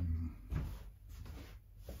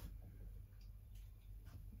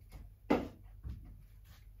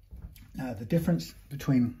 Now, the difference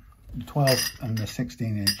between the 12 and the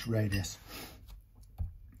 16-inch radius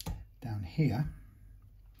down here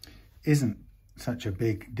isn't such a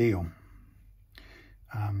big deal.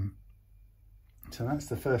 So that's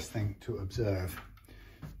the first thing to observe.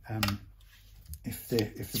 If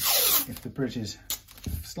the bridge is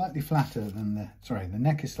slightly flatter than the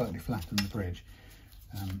neck is slightly flatter than the bridge,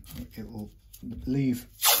 it will leave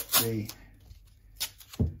the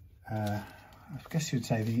I guess you'd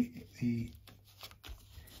say the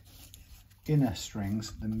inner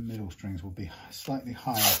strings, the middle strings, will be slightly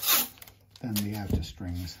higher than the outer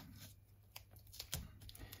strings.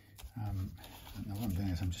 And what I'm doing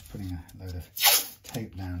is I'm just putting a load of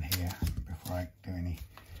tape down here before I do any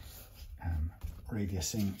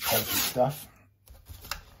radiusing type of stuff.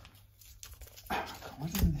 Why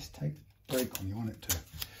doesn't this tape break when you want it to?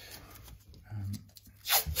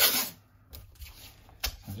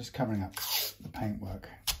 I'm just covering up the paintwork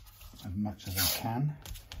as much as I can,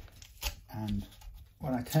 and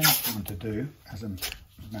what I tend to want to do as I'm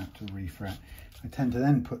about to refret, I tend to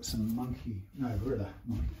then put some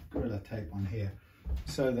gorilla tape on here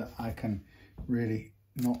so that I can really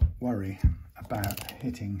not worry about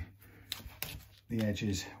hitting the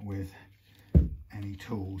edges with any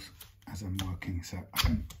tools as I'm working, so I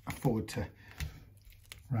can afford to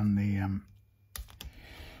run the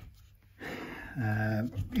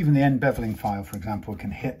even the end beveling file, for example, can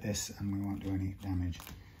hit this and we won't do any damage.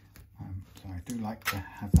 So I do like to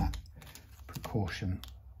have that precaution,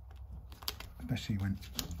 especially when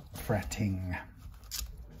fretting.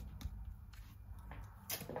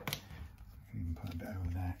 Even put a bit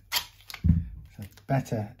over there. So it's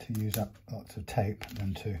better to use up lots of tape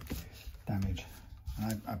than to damage.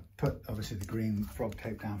 And I put obviously the green frog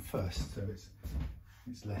tape down first, so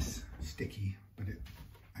it's less sticky, but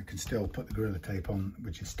I can still put the gorilla tape on,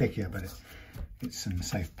 which is stickier, but it's in a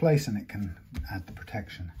safe place and it can add the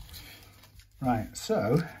protection. Right,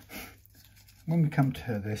 so when we come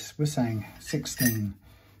to this, we're saying 16,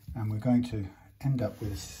 and we're going to end up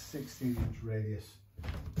with a 16-inch radius,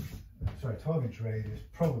 sorry, 12-inch radius,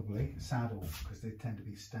 probably saddle, because they tend to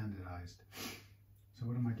be standardized. So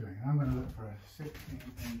what am I doing? I'm going to look for a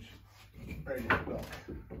 16-inch radius block,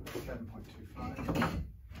 7.25,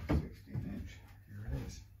 16-inch. Here it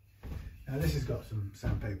is. Now this has got some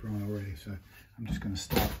sandpaper on already, so I'm just going to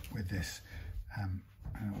start with this.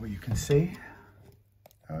 What you can see.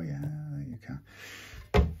 Oh yeah, there you can.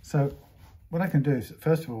 So what I can do is,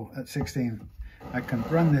 first of all, at 16, I can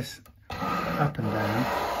run this up and down,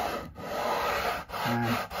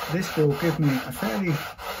 and this will give me a fairly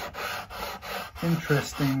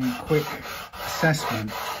interesting, quick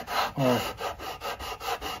assessment of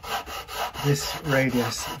this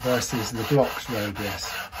radius versus the block's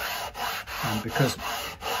radius. Because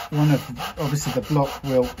obviously the block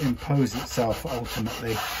will impose itself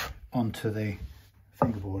ultimately onto the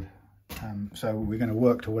fingerboard. So we're going to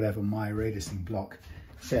work to whatever my radiusing block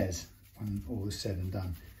says when all is said and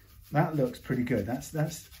done. That looks pretty good.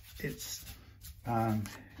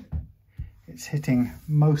 It's hitting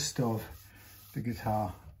most of the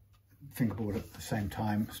guitar fingerboard at the same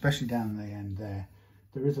time, especially down the end there.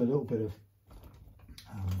 There is a little bit of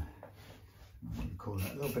what do you call it?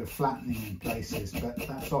 A little bit of flattening in places, but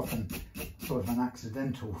that's often sort of an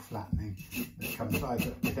accidental flattening that comes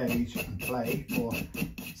either with age and play, or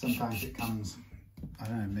sometimes it comes, I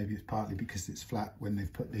don't know, maybe it's partly because it's flat when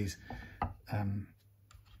they've put these. I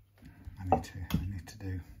need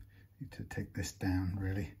to take this down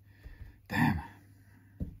really. Damn.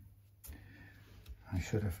 I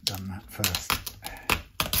should have done that first.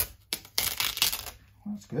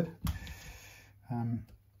 Well, that's good.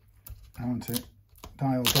 I want to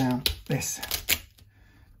dial down this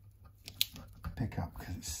pickup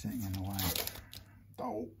because it's sitting in the way.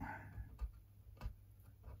 Oh.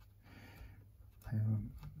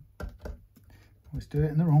 Always do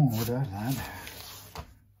it in the wrong order, lad.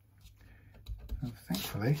 So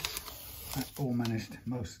thankfully, that all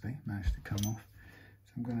mostly managed to come off.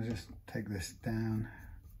 So I'm going to just take this down.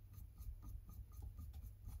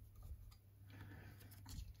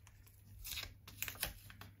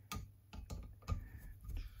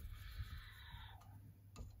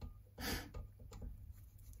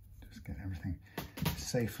 Get everything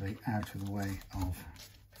safely out of the way of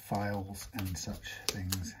files and such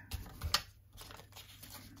things.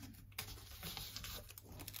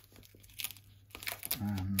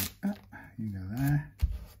 You go there,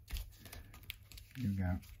 you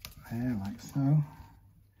go there like so, and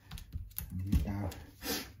you go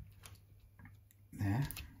there,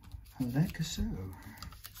 like so.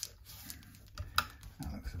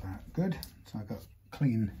 That looks about good. So I've got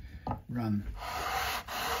clean run.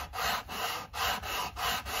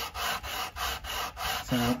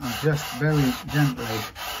 So I'm just very gently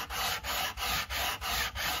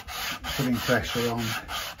putting pressure on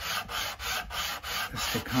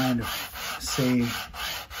just to kind of see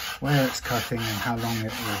where it's cutting and how long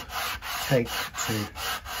it will take to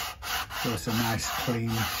give us a nice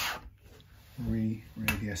clean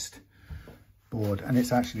radiused board. And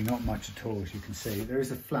it's actually not much at all, as you can see. There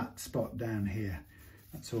is a flat spot down here,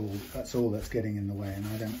 That's all that's getting in the way, and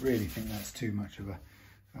I don't really think that's too much of a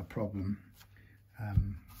problem.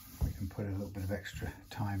 We can put a little bit of extra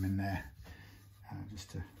time in there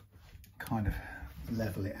just to kind of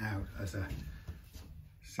level it out as a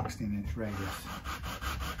 16-inch radius.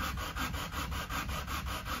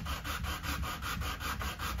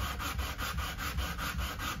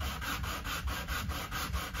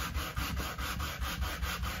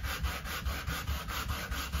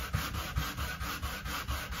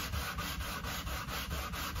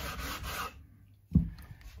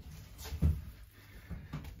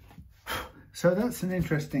 So that's an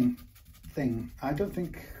interesting thing. I don't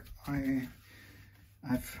think I've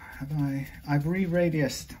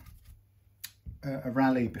re-radiused a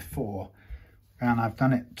Rally before, and I've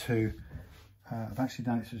done it to I've actually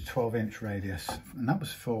done it to a 12-inch radius, and that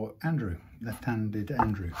was for Andrew, left-handed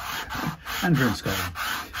Andrew in Scotland.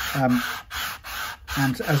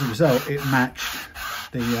 And as a result, it matched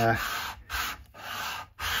the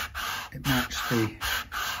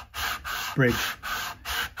bridge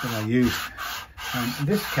that I used. In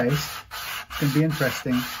this case, it's going to be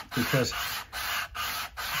interesting because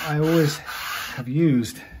I always have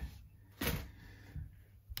used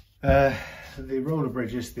the roller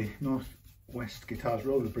bridges, the Northwest Guitars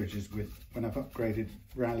roller bridges when I've upgraded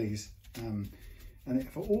Rallies, and it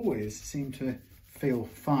always seemed to feel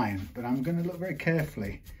fine. But I'm going to look very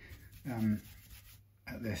carefully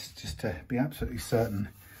at this just to be absolutely certain.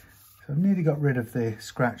 So I've nearly got rid of the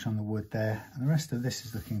scratch on the wood there, and the rest of this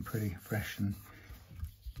is looking pretty fresh and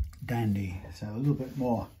dandy. So a little bit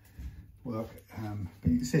more work,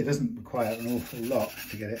 but you can see it doesn't require an awful lot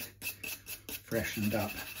to get it freshened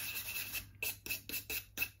up.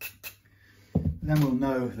 Then we'll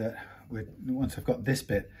know that once I've got this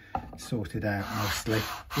bit sorted out mostly,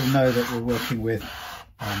 we'll know that we're working with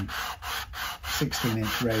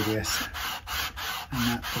 16-inch radius, and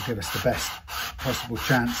that will give us the best possible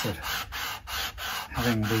chance of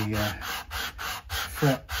having the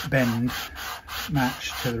fret bend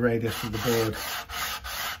match to the radius of the board.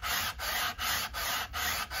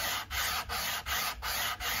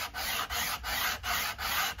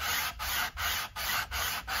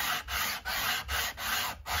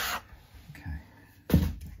 Okay.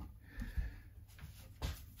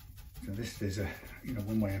 So this is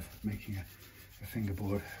one way of making a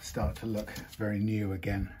fingerboard start to look very new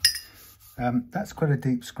again. That's quite a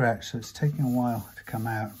deep scratch, so it's taking a while to come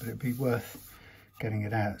out, but it'd be worth getting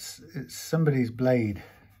it out. It's somebody's blade.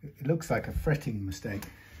 It looks like a fretting mistake,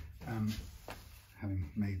 having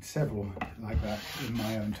made several like that in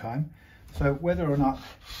my own time. So whether or not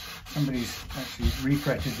somebody's actually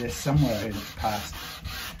refretted this somewhere in the past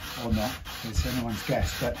or not is anyone's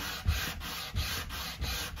guess, but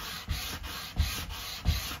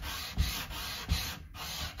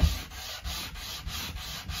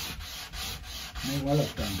may well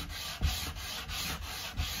have done.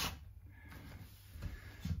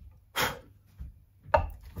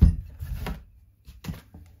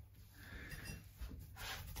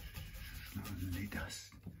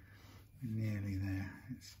 Nearly there.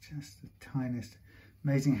 It's just the tiniest.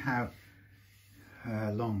 Amazing how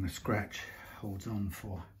long the scratch holds on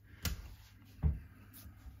for.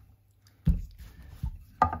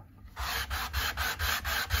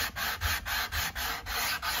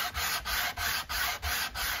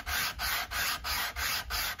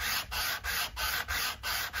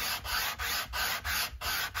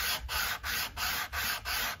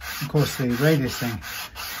 Of course, the radius thing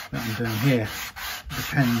that I'm doing here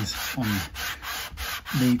depends on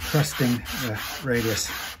me trusting the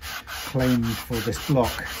radius claimed for this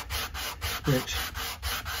block, which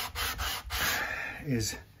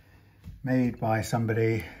is made by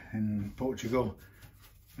somebody in Portugal,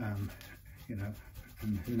 and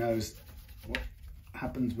who knows what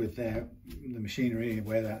happens with the machinery,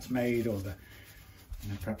 where that's made, or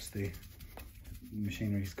perhaps the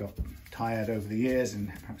machinery's got tired over the years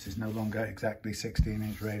and perhaps it's no longer exactly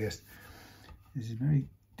 16-inch radius. This is very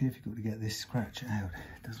difficult to get this scratch out.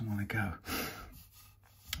 It doesn't want to go,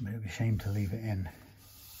 but it would be a shame to leave it in.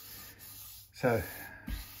 So,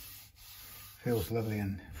 feels lovely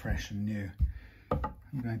and fresh and new.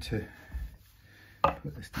 I'm going to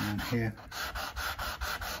put this down here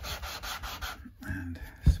and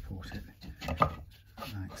support it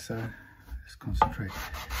like so. Let's concentrate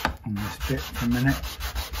on this bit for a minute.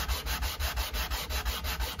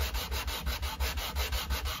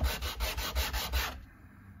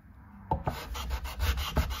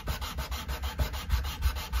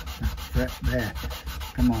 Fret there,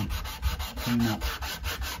 come on, clean up.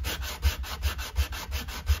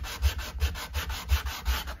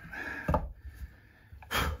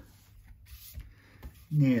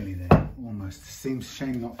 nearly there, almost. Seems a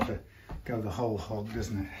shame not to go the whole hog,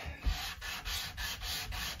 doesn't it?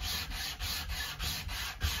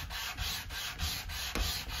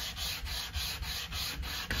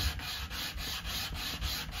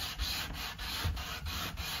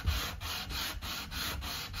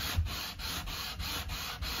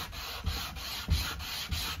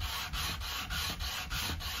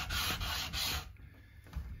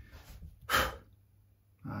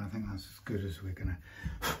 I think that's as good as we're gonna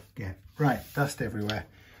get. Right, dust everywhere.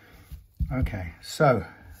 Okay, so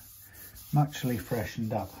muchly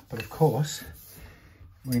freshened up, but of course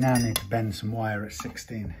we now need to bend some wire at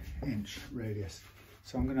 16-inch radius.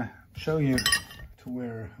 So I'm gonna show you to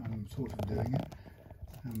where I'm sort of doing it.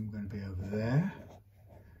 I'm going to be over there.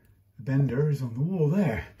 The bender is on the wall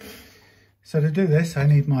there. So to do this, I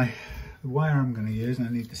need the wire I'm going to use, and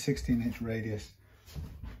I need the 16-inch radius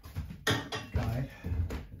guide.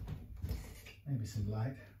 Maybe some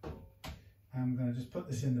light. I'm going to just put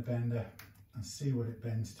this in the bender and see what it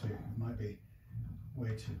bends to. It might be way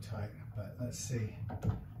too tight, but let's see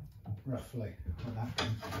roughly what that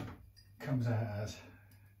comes out as.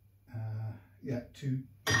 Yeah, too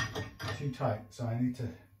tight, so I need to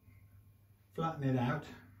flatten it out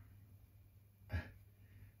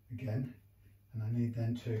again, and I need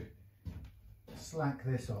then to slack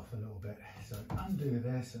this off a little bit. So undo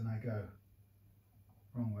this and I go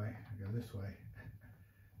wrong way, I go this way.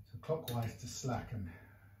 So clockwise to slacken.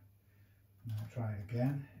 And I'll try it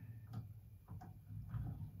again.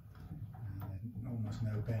 And almost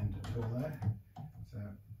no bend at all there. So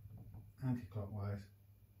anti-clockwise,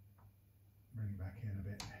 bring it back in a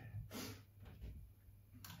bit.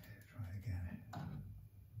 Try again.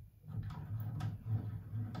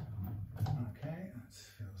 Okay, that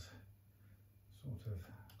feels sort of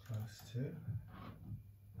close to.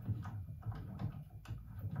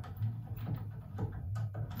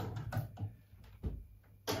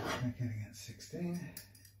 Getting at 16.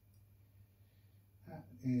 That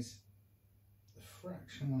is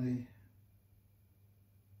fractionally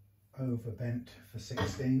overbent for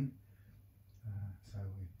 16. So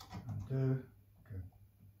we undo, go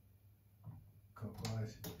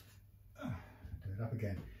clockwise, do it up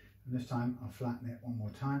again. And this time I'll flatten it one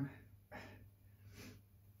more time.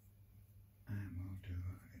 And we'll do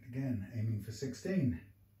it again, aiming for 16.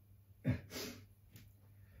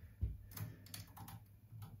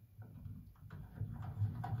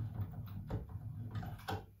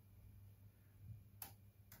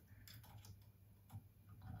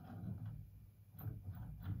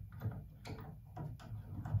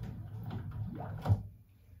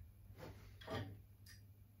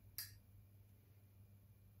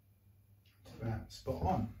 Spot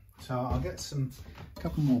on. So I'll get a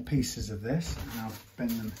couple more pieces of this and I'll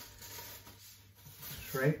bend them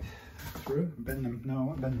straight through. Bend them, no, I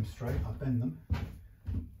won't bend them straight, I'll bend them a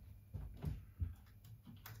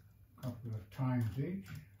couple of times each.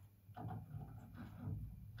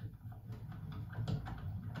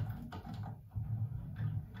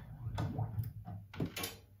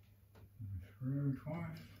 Through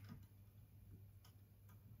twice.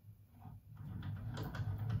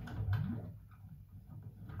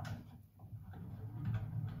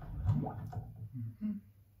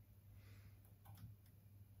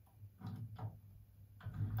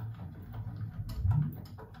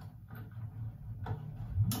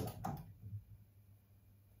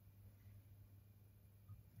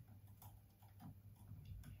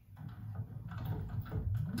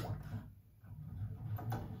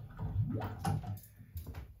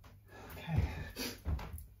 Okay,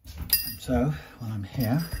 so while I'm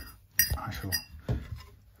here, I shall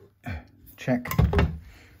check the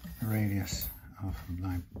radius of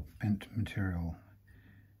my bent material.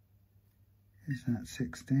 Is that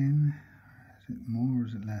 16? Is it more or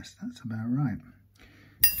is it less? That's about right.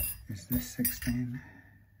 Is this 16?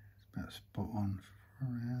 It's about spot on.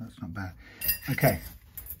 Yeah, that's not bad. Okay,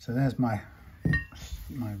 so there's my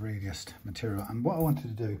radius material, and what I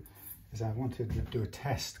wanted to do is I wanted to do a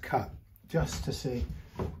test cut just to see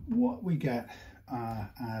what we get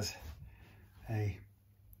as a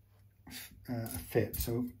fit.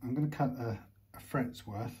 So I'm going to cut a fret's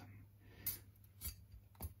worth,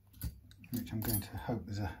 which I'm going to hope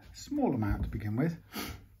is a small amount to begin with.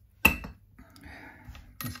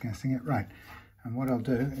 Just guessing it right. And what I'll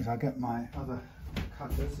do is I'll get my other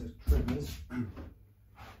cutters as trimmers,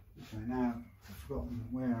 which I now have forgotten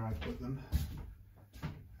where I put them.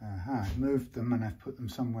 I've moved them and I've put them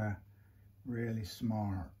somewhere really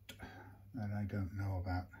smart that I don't know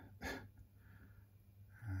about.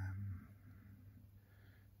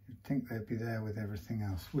 You'd think they'd be there with everything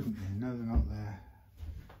else, wouldn't you? No, they're not there.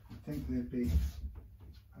 You'd think they'd be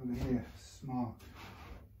over here, smart.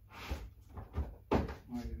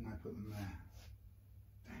 Why didn't I put them there?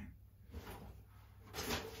 Damn.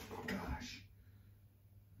 Gosh.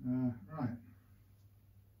 Right.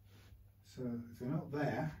 So if they're not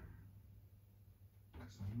there,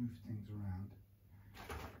 because I move things around.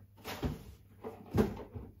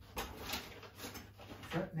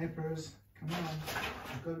 Fret nippers, come on,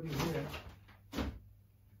 I've got to be here.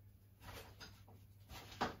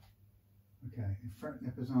 Okay, if fret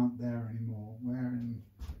nippers aren't there anymore, where in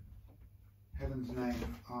heaven's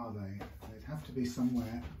name are they? They'd have to be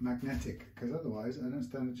somewhere magnetic, because otherwise I don't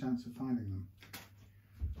stand a chance of finding them.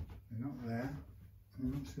 They're not there,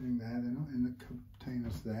 they're not sitting there, they're not in the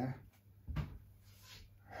containers there.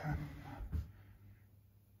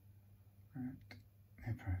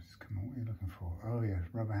 Nippers, come on, what are you looking for? Oh yeah,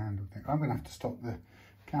 rubber handle thing. I'm going to have to stop the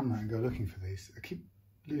camera and go looking for these. I keep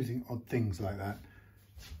losing odd things like that.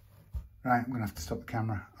 Right, I'm going to have to stop the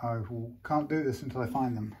camera. Can't do this until I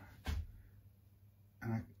find them.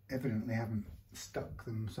 And I evidently haven't stuck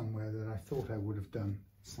them somewhere that I thought I would have done,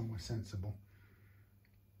 somewhere sensible.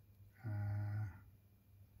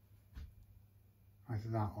 Either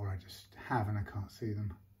that or I just have and I can't see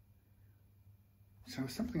them. So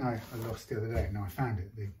something I lost the other day. No, I found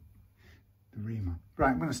it, the reamer.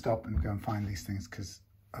 Right, I'm going to stop and go and find these things because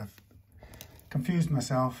I've confused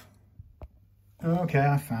myself. Okay,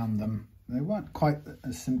 I found them. They weren't quite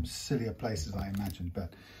as silly a place as I imagined,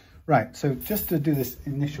 but right. So just to do this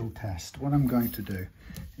initial test, what I'm going to do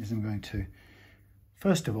is I'm going to,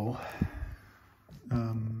 first of all,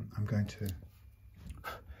 I'm going to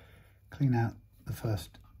clean out the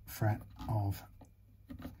first fret of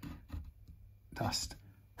dust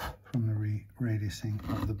from the radiusing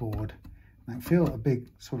of the board. And I feel a big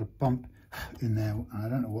sort of bump in there, and I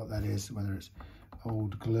don't know what that is, whether it's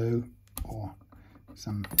old glue or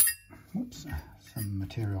some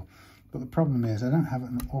material. But the problem is I don't have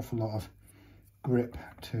an awful lot of grip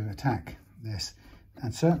to attack this,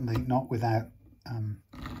 and certainly not without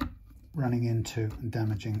running into and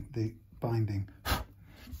damaging the binding.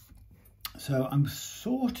 So I'm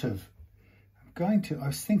sort of I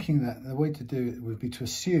was thinking that the way to do it would be to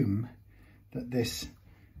assume that this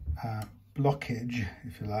blockage,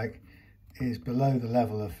 if you like, is below the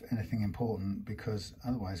level of anything important, because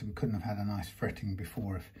otherwise we couldn't have had a nice fretting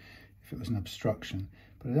before if it was an obstruction.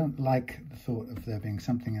 But I don't like the thought of there being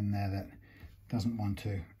something in there that doesn't want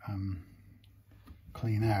to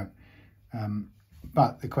clean out.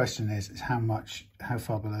 But the question is how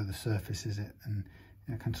far below the surface is it? And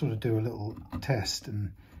I can sort of do a little test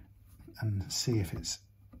and see if it's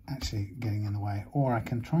actually getting in the way, or I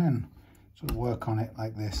can try and sort of work on it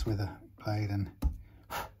like this with a blade and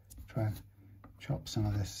try and chop some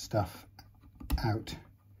of this stuff out.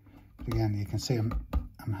 But again, you can see I'm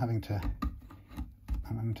having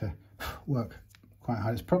to work quite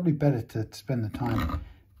hard. It's probably better to spend the time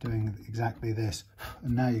doing exactly this.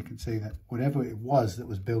 And now you can see that whatever it was that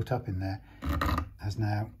was built up in there has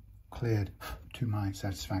now cleared to my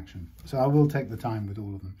satisfaction. So I will take the time with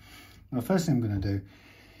all of them. Now, the first thing I'm going to do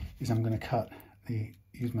is I'm going to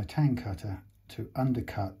use my tang cutter to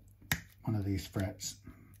undercut one of these frets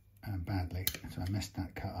badly. So I messed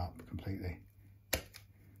that cut up completely.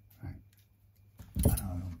 Right.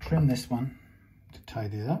 I'll trim this one to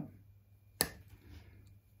tidy it up.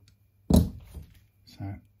 So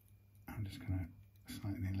I'm just going to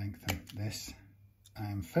slightly lengthen this. I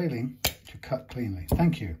am failing to cut cleanly.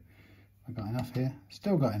 Thank you. I've got enough here.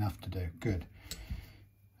 Still got enough to do. Good.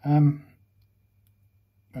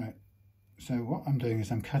 Right. So what I'm doing is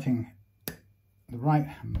I'm cutting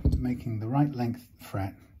making the right length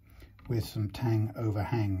fret with some tang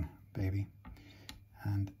overhang, baby.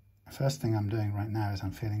 And the first thing I'm doing right now is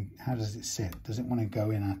I'm feeling, how does it sit? Does it want to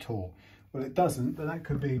go in at all? Well, it doesn't, but that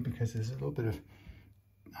could be because there's a little bit of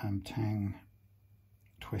tang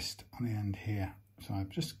twist on the end here. So I've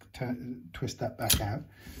just twist that back out,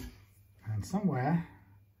 and somewhere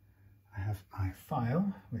I have my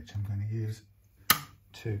file, which I'm going to use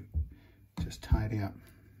to just tidy up.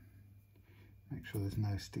 Make sure there's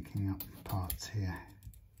no sticking up parts here.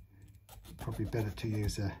 Probably better to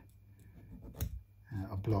use a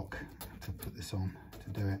block to put this on to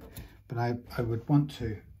do it. But I would want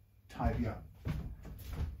to tidy up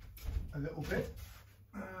a little bit.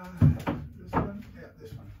 This one, yeah,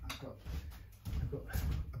 this one. I've got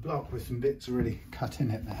a block with some bits already cut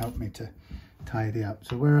in it that help me to tidy up.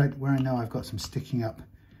 So where I know I've got some sticking up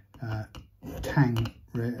tang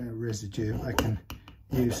residue, I can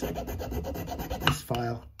use this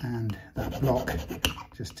file and that block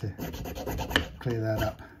just to clear that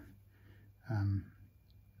up.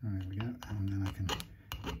 There we go, and then I can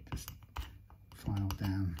just file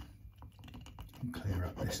down and clear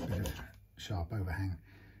up this bit of sharp overhang.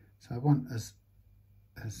 So I want as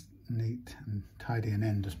neat and tidy an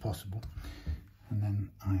end as possible, and then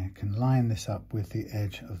I can line this up with the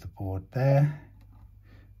edge of the board there.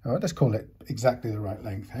 All right, let's call it exactly the right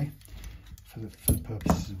length, eh? For the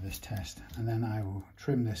purposes of this test. And then I will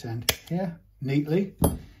trim this end here neatly,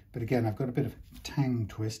 but again I've got a bit of tang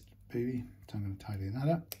twist, baby, so I'm going to tidy that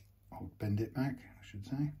up, or bend it back I should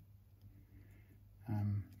say.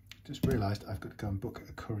 Just realised I've got to go and book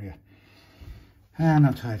a courier, and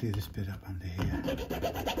I'll tidy this bit up under here.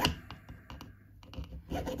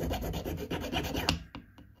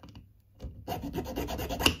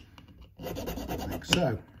 Like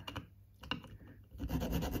so.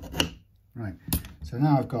 Right, so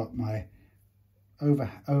now I've got my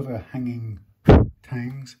overhanging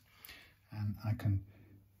tangs, and I can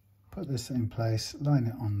put this in place, line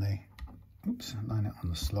it on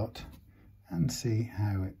the slot, and see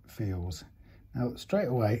how it feels. Now straight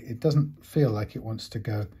away it doesn't feel like it wants to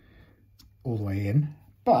go all the way in,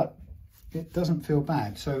 but it doesn't feel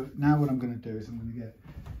bad. So now what I'm going to do is I'm going to get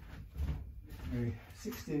a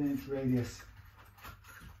 16-inch radius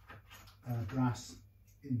brass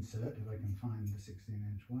insert, if I can find the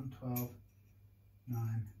 16-inch one, 12,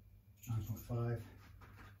 9, 9.5,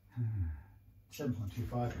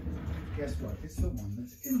 7.25. Guess what? It's the one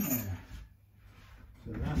that's in there.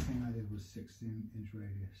 So the last thing I did was 16-inch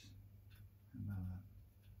radius. How about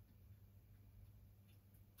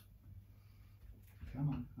that? Come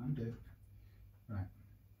on, undo. Right.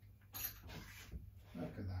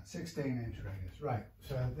 Look at that, 16-inch radius. Right,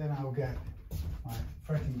 so then I'll get my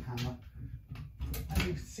fretting hammer. And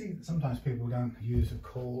you can see that sometimes people don't use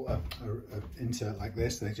a insert like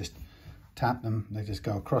this. They just tap them, they just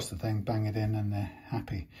go across the thing, bang it in, and they're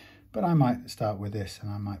happy. But I might start with this, and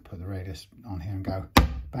I might put the radius on here and go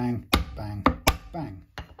bang, bang, bang.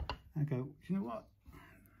 And go, you know what?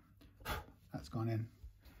 That's gone in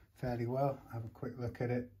fairly well. Have a quick look at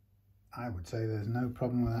it. I would say there's no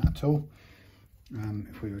problem with that at all.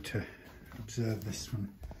 If we were to observe this from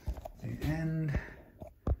the end.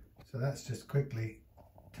 So that's just quickly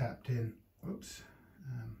tapped in. Whoops.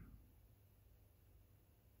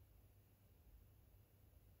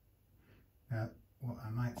 Now, what I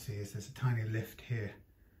might see is there's a tiny lift here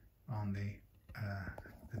on the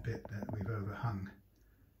bit that we've overhung.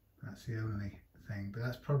 That's the only thing, but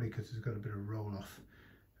that's probably because it's got a bit of roll off.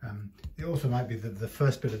 It also might be that the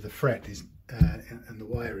first bit of the fret is and the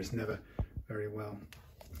wire is never very well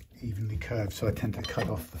evenly curved, so I tend to cut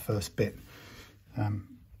off the first bit.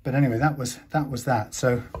 But anyway, that was that.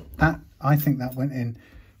 So that, I think that went in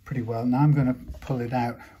pretty well. Now I'm going to pull it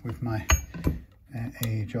out with my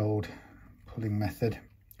age-old pulling method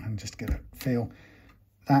and just get a feel.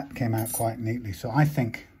 That came out quite neatly. So I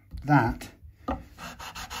think that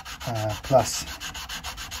plus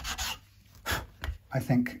I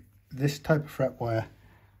think this type of fret wire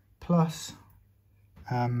plus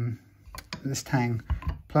this tang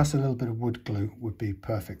plus a little bit of wood glue would be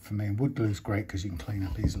perfect for me. And wood glue is great because you can clean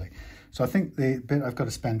up easily. So I think the bit I've got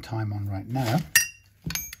to spend time on right now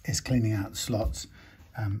is cleaning out the slots.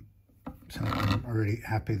 So I'm really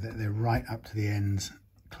happy that they're right up to the ends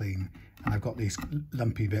clean. And I've got these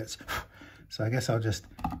lumpy bits. So I guess I'll just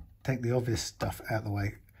take the obvious stuff out of the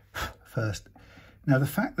way first. Now the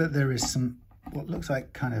fact that there is some, what looks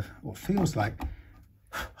like kind of, what feels like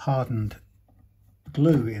hardened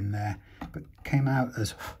glue in there, but came out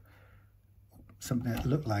as something that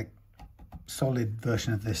looked like solid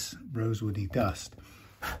version of this rosewoody dust,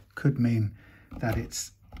 could mean that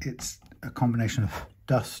it's a combination of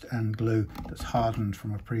dust and glue that's hardened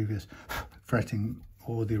from a previous fretting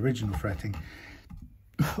or the original fretting.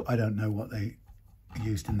 I don't know what they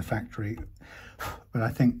used in the factory, but I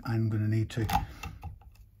think I'm going to need to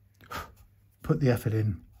put the effort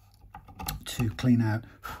in to clean out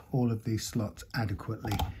all of these slots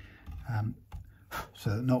adequately, so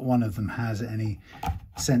that not one of them has any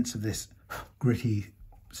sense of this gritty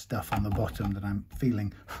stuff on the bottom that I'm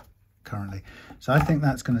feeling currently. So I think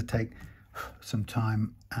that's going to take some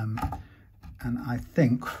time, and I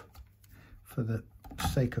think for the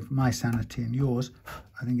sake of my sanity and yours,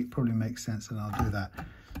 I think it probably makes sense that I'll do that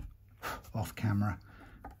off camera,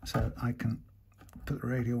 so I can put the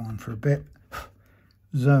radio on for a bit,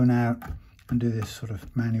 zone out and do this sort of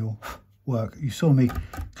manual work. You saw me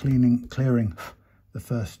clearing the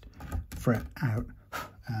first fret out,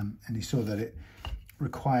 and you saw that it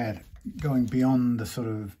required going beyond the sort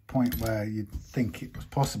of point where you'd think it was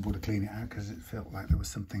possible to clean it out, because it felt like there was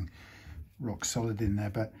something rock solid in there.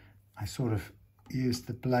 But I sort of used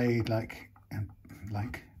the blade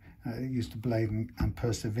and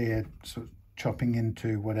persevered, sort of chopping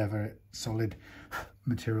into whatever solid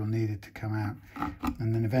material needed to come out,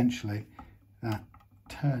 and then eventually that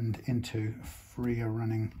turned into a freer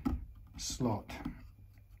running slot.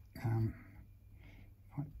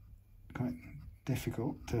 Quite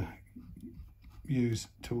difficult to use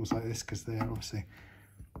tools like this because they are obviously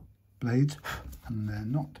blades and they're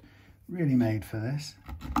not really made for this,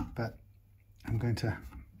 but I'm going to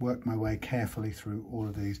work my way carefully through all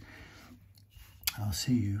of these. I'll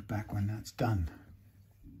see you back when that's done.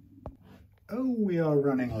 Oh, we are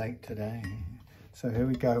running late today. So here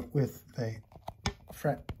we go with the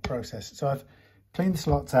fret process. So I've cleaned the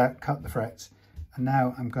slots out, cut the frets, and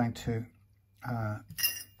now I'm going to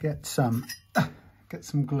get some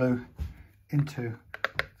glue into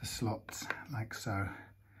the slots like so.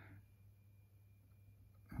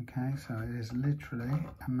 Okay, so it is literally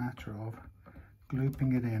a matter of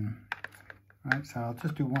glooping it in. Right, so I'll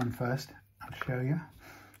just do one first. I'll show you.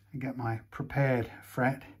 I get my prepared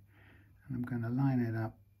fret and I'm going to line it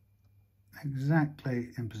up exactly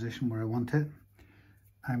in position where I want it.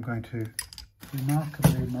 I'm going to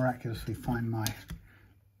remarkably, miraculously find my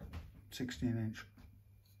 16-inch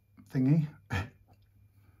thingy. And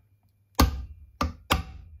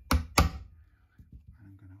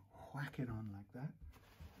I'm going to whack it on like that.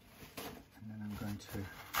 And then I'm going to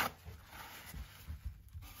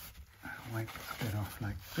wipe a bit off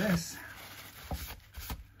like this.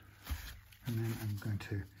 And then I'm going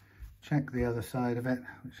to check the other side of it,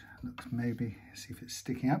 which looks maybe, see if it's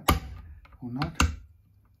sticking up or not.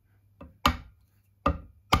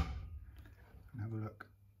 And have a look.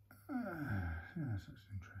 Yes, that's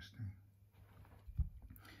interesting.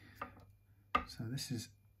 So this is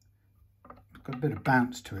got a bit of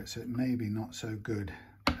bounce to it, so it may be not so good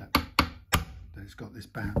that it's got this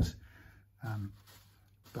bounce,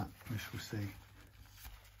 but we shall see.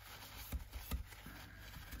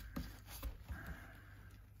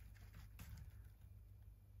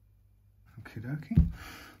 Okie dokie.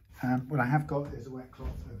 What I have got is a wet cloth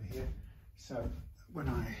over here, so when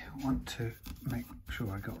I want to make sure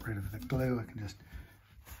I got rid of the glue, I can just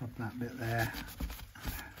rub that bit there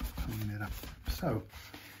and clean it up. So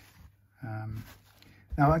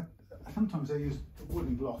now sometimes I use a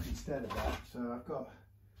wooden block instead of that. So I've got,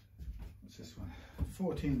 what's this one,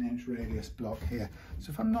 14-inch radius block here.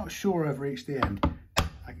 So if I'm not sure I've reached the end,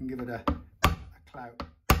 I can give it a clout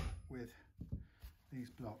with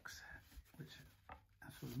these blocks, which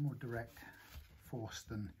are sort of more direct force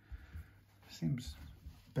than, seems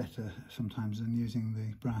better sometimes than using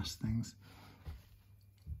the brass things.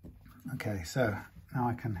 Okay, so now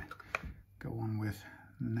I can go on with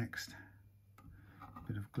the next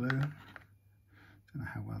bit of glue. Don't know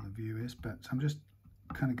how well the view is, but I'm just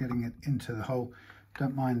kind of getting it into the hole.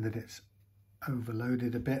 Don't mind that it's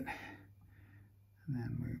overloaded a bit. And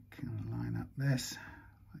then we can line up this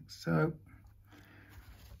like so,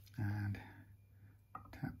 and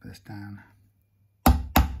tap this down.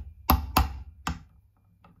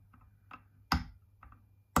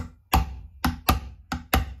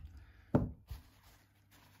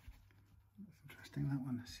 Interesting, that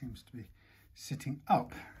one seems to be sitting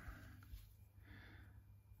up,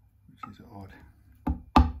 which is odd.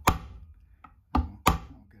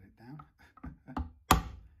 I'll get it down.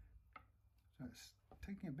 So it's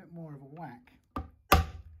taking a bit more of a whack.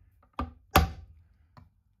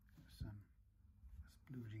 It's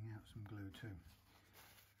splooging out some glue too.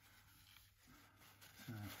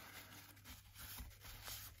 So,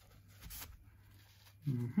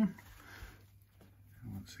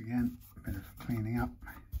 once again, a bit of cleaning up,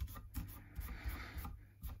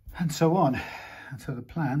 and so on. And so the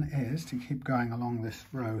plan is to keep going along this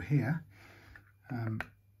row here, and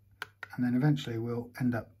then eventually we'll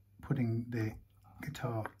end up putting the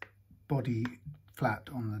guitar body flat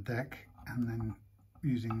on the deck, and then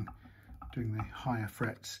doing the higher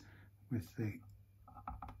frets with the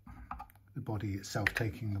body itself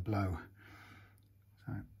taking the blow.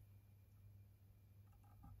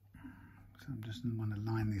 So I'm just want to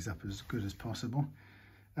line these up as good as possible.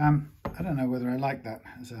 I don't know whether I like that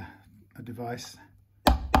as a device,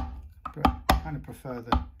 but I kind of prefer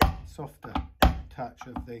the softer touch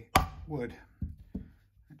of the wood,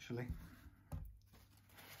 actually.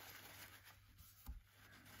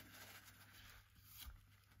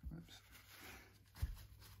 Oops.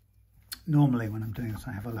 Normally when I'm doing this,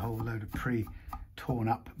 I have a whole load of pre-torn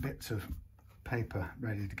up bits of paper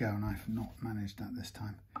ready to go, and I've not managed that this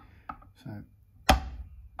time. So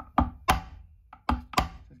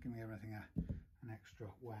just giving everything an extra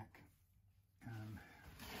whack,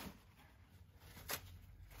 just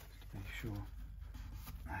to be sure.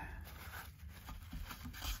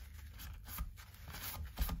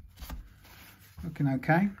 looking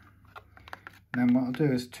okay. And then what I'll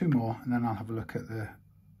do is 2 more, and then I'll have a look at the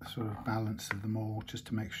sort of balance of them all, just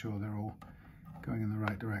to make sure they're all going in the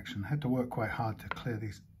right direction. I had to work quite hard to clear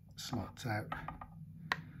these slots out,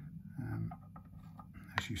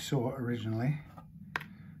 as you saw originally.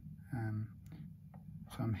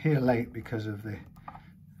 So I'm here late because of the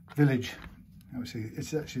village. Obviously,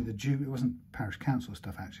 it's actually it wasn't parish council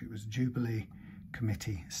stuff, actually, it was Jubilee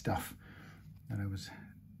committee stuff that I was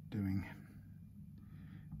doing.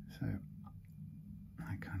 So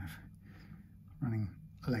I kind of running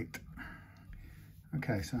late.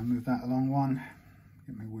 Okay, so I move that along 1,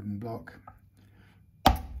 get my wooden block.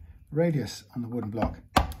 Radius on the wooden block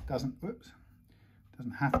doesn't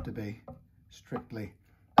have to be strictly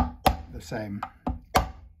the same.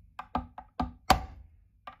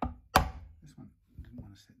 This one didn't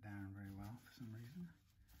want to sit down very well for some reason.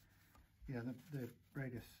 Yeah, the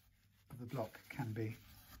radius of the block can be,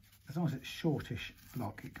 as long as it's shortish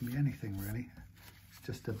block, it can be anything really. It's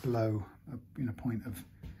just a blow, point of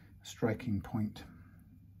striking point.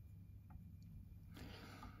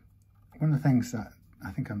 One of the things that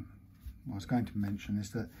I think I was going to mention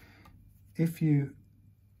is that if you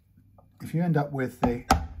end up with the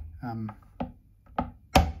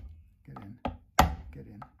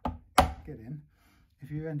get in,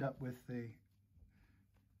 if you end up with the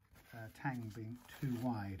tang being too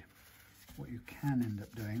wide, what you can end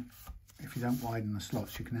up doing, if you don't widen the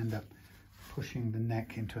slots, you can end up pushing the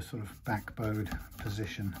neck into a sort of back bowed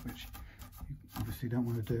position, which you obviously don't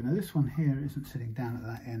want to do. Now this one here isn't sitting down at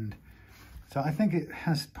that end, so I think it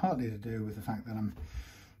has partly to do with the fact that I'm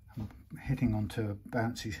hitting onto a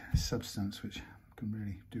bouncy substance, which I can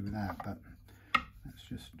really do without, but let's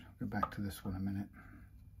just go back to this one a minute.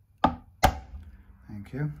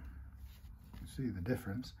 Thank you. You can see the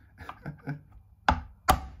difference.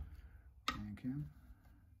 Thank you.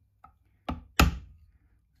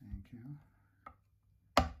 Thank you.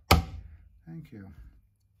 Thank you.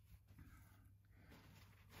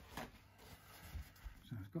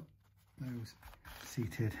 So I've got those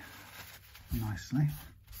seated nicely.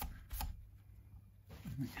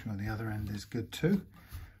 Make sure the other end is good too.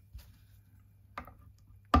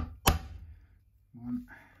 1,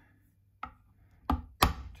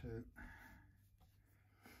 2,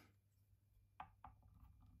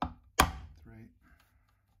 3,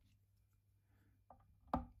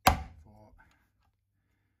 4,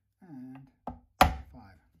 and 5.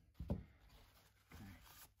 Okay.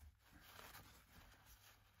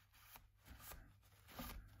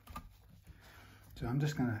 So I'm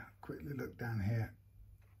just going to quickly look down here,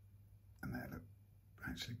 and they look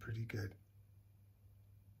actually pretty good.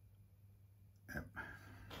 Yep.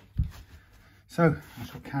 So I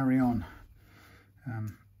shall carry on.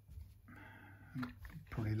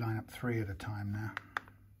 Probably line up 3 at a time now.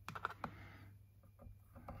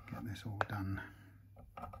 Get this all done.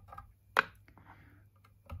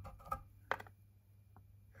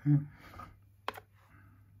 And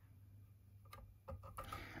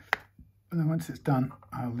then once it's done,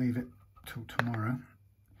 I'll leave it till tomorrow,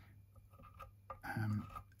 and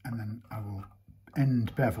then I will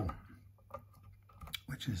end bevel,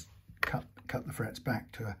 which is cut the frets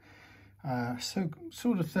back to a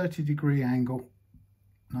sort of 30-degree angle,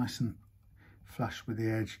 nice and flush with the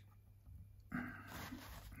edge.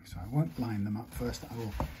 So I won't line them up first. I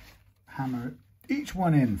will hammer each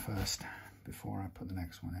one in first before I put the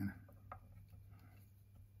next one in.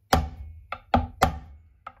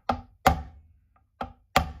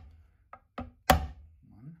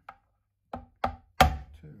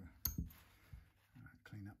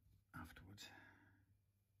 Clean up afterwards.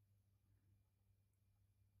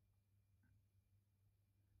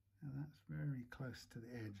 Now that's very close to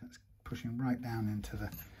the edge. That's pushing right down into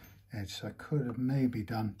the edge. So I could have maybe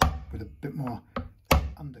done with a bit more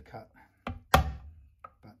undercut,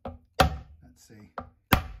 but let's see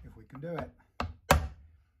if we can do it.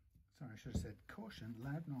 Sorry, I should have said caution,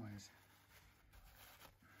 loud noise.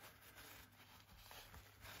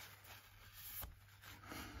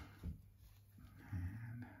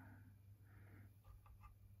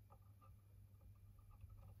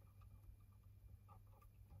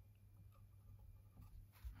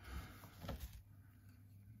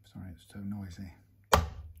 Sorry, it's so noisy.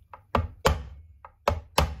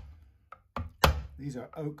 These are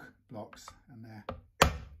oak blocks, and they're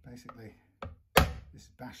basically, this is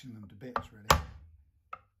bashing them to bits really.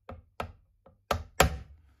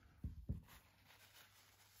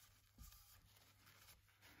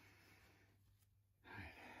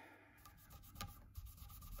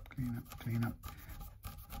 Clean up.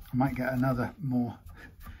 I might get another more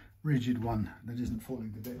rigid one that isn't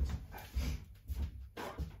falling to bits.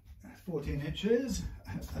 14 inches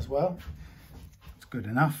as well. It's good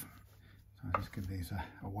enough. So I'll just give these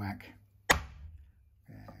a whack. Okay.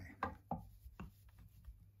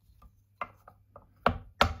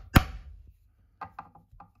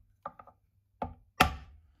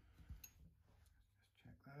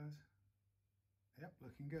 Check those. Yep,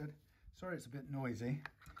 looking good. Sorry it's a bit noisy.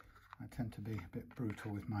 I tend to be a bit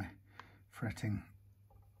brutal with my fretting.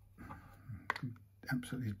 I'm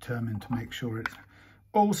absolutely determined to make sure it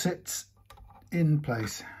all sits in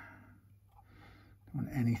place. Don't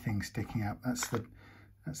want anything sticking up. That's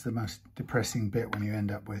the most depressing bit when you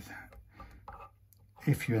end up with,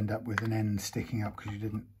 if you end up with an end sticking up because you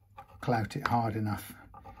didn't clout it hard enough.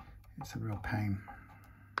 It's a real pain.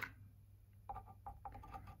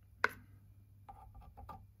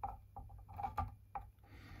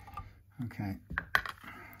 Okay,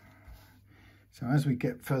 so as we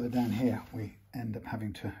get further down here, we end up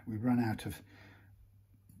having to, we run out of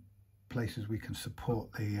places we can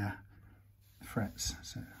support the frets.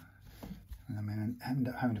 So, and then we end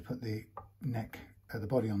up having to put the neck, the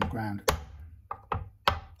body on the ground.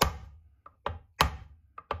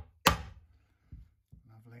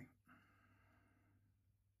 Lovely.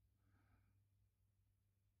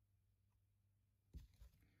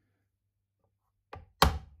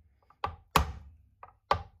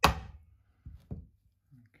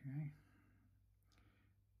 Okay.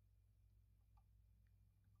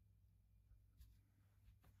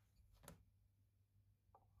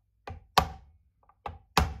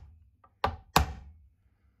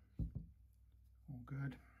 All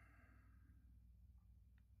good.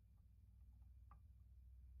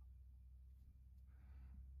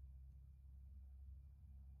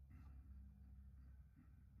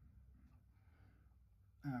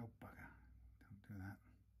 Oh bugger, don't do that.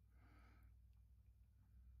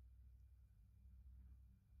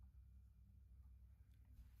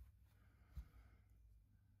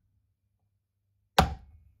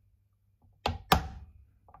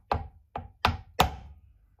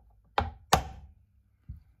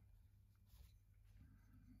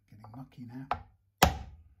 Getting mucky now.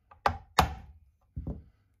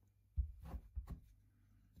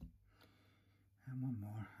 And one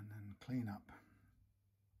more, and then clean up.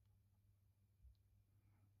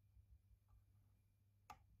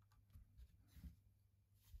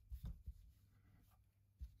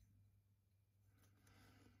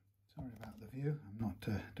 Sorry about the view, I'm not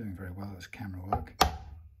doing very well as camera work.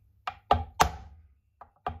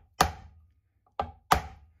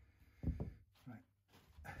 Right.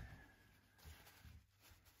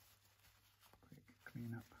 Quick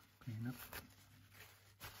clean up, clean up.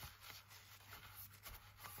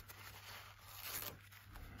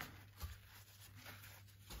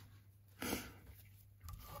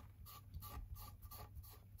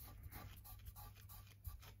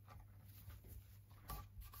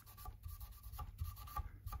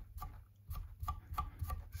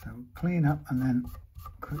 So clean up and then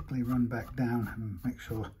quickly run back down and make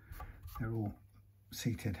sure they're all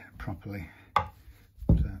seated properly.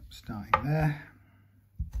 So starting there,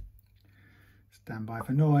 stand by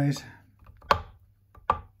for noise. There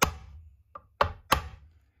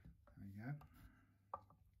we go.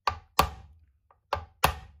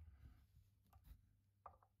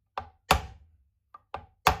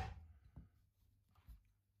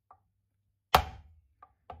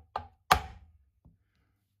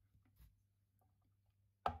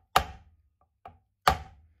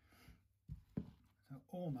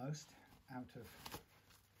 Almost out of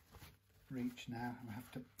reach now. I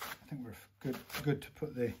have to, I think we're good to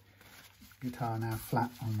put the guitar now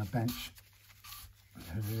flat on the bench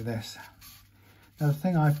to do this. Now the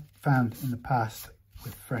thing I've found in the past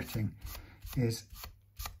with fretting is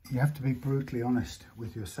you have to be brutally honest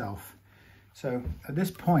with yourself. So at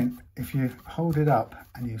this point, if you hold it up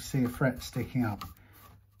and you see a fret sticking up,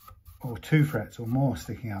 or 2 frets or more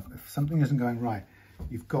sticking up, if something isn't going right,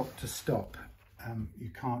 you've got to stop. You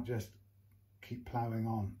can't just keep ploughing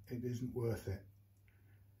on. It isn't worth it.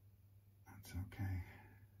 That's okay.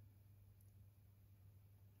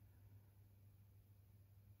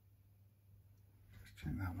 Just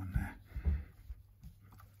check that one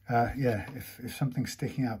there. Yeah, if something's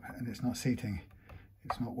sticking up and it's not seating,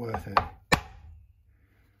 it's not worth it.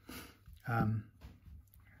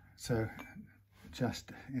 So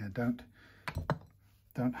just, yeah, don't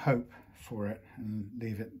hope for it and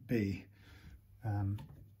leave it be.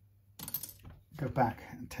 Go back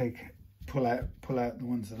and pull out the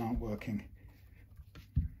ones that aren't working.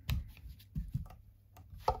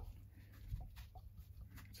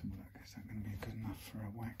 Is that going to be good enough for a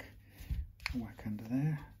whack under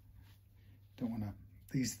there? Don't want to.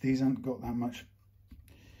 These aren't got that much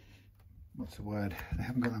what's the word? They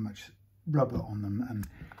haven't got that much rubber on them, and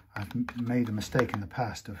I've made a mistake in the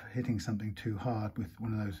past of hitting something too hard with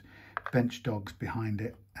one of those bench dogs behind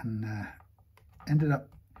it, and ended up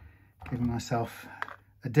giving myself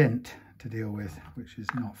a dent to deal with, which is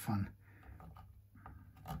not fun.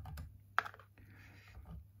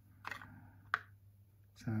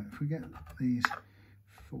 So if we get these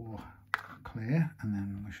 4 clear, and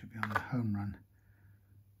then we should be on the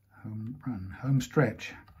home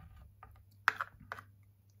stretch.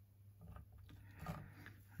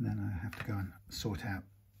 And then I have to go and sort out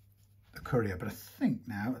the courier, but I think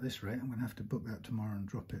now at this rate I'm going to have to book that tomorrow and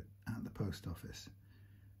drop it at the post office.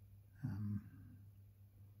 Now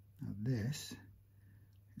this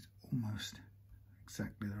is almost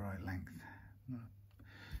exactly the right length, a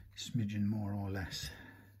smidgen more or less.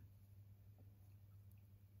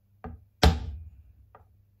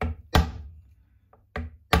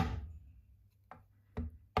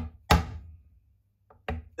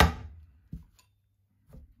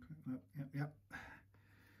 Yep.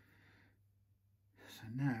 So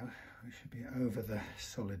now we should be over the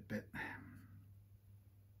solid bit.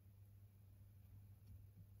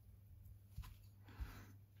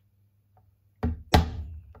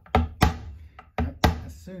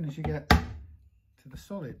 As soon as you get to the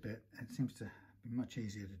solid bit, it seems to be much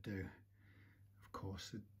easier to do. Of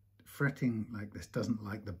course, fretting like this doesn't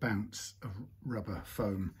like the bounce of rubber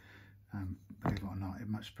foam. Believe it or not, it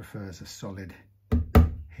much prefers a solid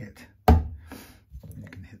hit. You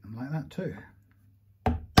can hit them like that too.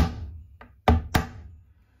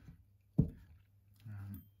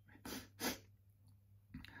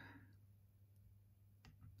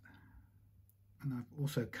 And I've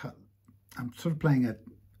also cut, I'm sort of playing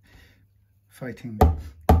fighting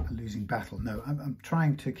a losing battle. No, I'm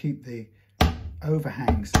trying to keep the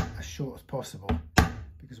overhangs as short as possible,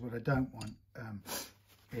 because what I don't want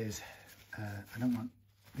is I don't want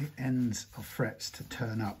the ends of frets to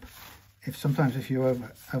turn up. Sometimes if you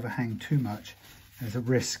overhang too much, there's a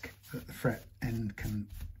risk that the fret end can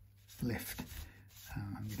lift,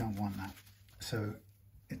 and you don't want that. So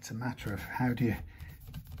it's a matter of how do you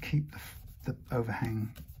keep the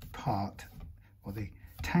overhang part, or the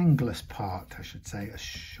tangless part I should say, as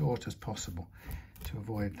short as possible to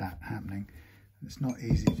avoid that happening. It's not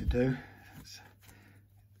easy to do.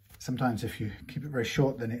 Sometimes if you keep it very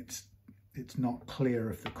short, then it's not clear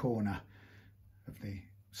of the corner of the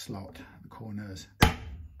slot, the corners.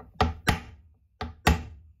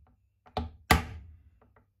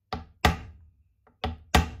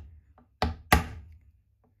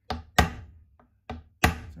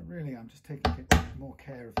 So really I'm just taking more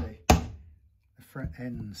care of the fret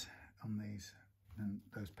ends on these than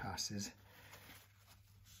those passes.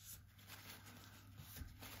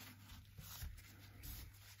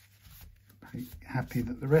 Pretty happy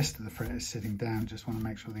that the rest of the fret is sitting down, just want to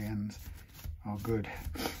make sure the ends are good.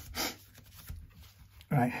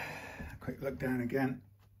 Right, quick look down again.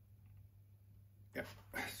 Yep,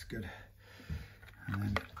 that's good. And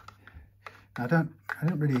then I don't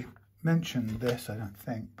really mention this, I don't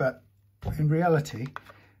think, but in reality,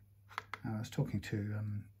 I was talking to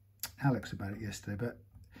Alex about it yesterday, but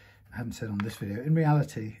I haven't said on this video. In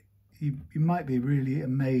reality, you might be really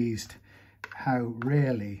amazed how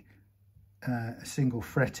rarely a single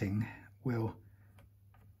fretting will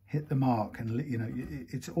hit the mark, and you know,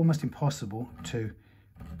 it's almost impossible to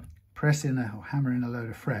press in or hammer in a load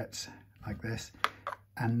of frets like this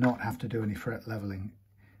and not have to do any fret leveling.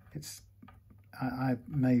 I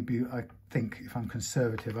think if I'm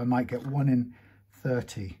conservative, I might get 1 in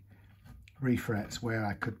 30 refrets where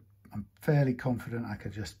I'm fairly confident I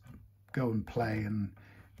could just go and play and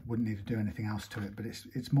wouldn't need to do anything else to it. But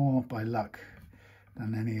it's more by luck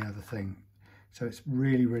than any other thing. So it's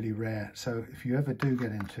really, really rare. So if you ever do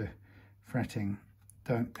get into fretting,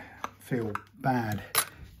 don't feel bad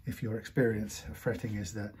if your experience of fretting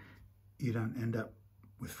is that you don't end up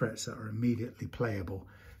with frets that are immediately playable,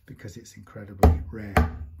 because it's incredibly rare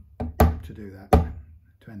to do that,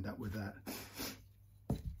 to end up with that.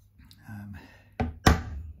 And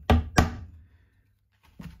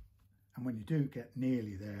when you do get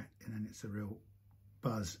nearly there, and then it's a real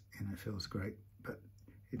buzz, you know, it feels great, but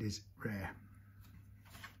it is rare.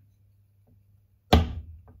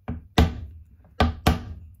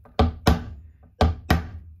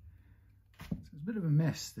 It's a bit of a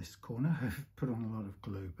mess, this corner. I've put on a lot of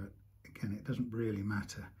glue, but again, it doesn't really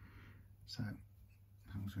matter. So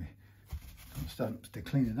as long as we start to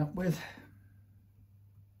clean it up with.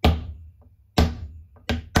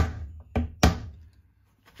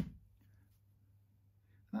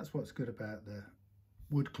 That's what's good about the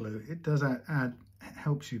wood glue. It does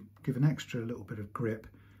helps you give an extra little bit of grip,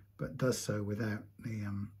 but does so without the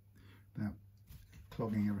without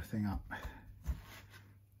clogging everything up.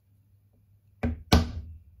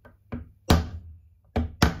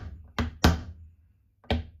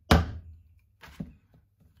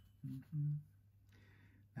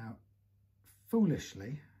 Now,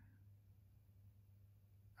 foolishly,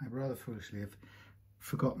 I rather foolishly have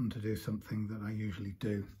forgotten to do something that I usually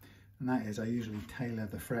do, and that is I usually tailor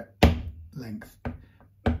the fret length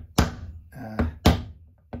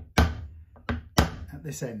at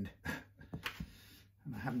this end,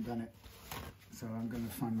 and I haven't done it, so I'm going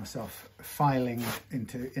to find myself filing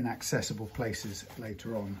into inaccessible places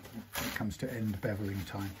later on when it comes to end beveling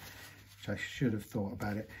time, which I should have thought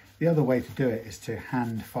about it. The other way to do it is to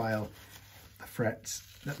hand file the frets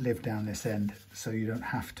that live down this end, so you don't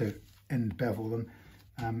have to end bevel them,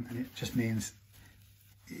 and it just means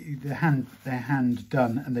they're hand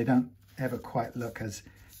done, and they don't ever quite look as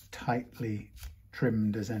tightly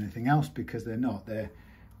trimmed as anything else, because they're not. They're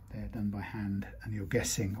done by hand, and you're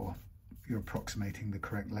guessing, or you're approximating the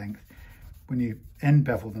correct length. When you end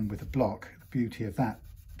bevel them with a block, the beauty of that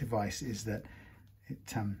device is that it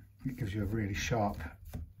gives you a really sharp,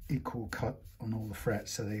 equal cut on all the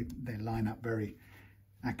frets, so they line up very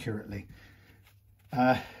accurately.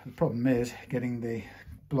 The problem is getting the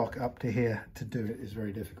block up to here to do it is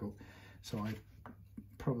very difficult, so I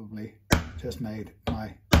probably just made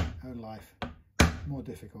my own life more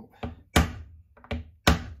difficult.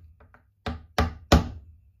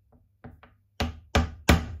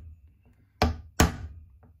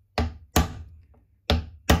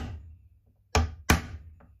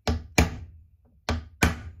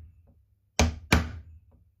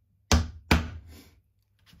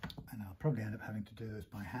 And I'll probably end up having to do this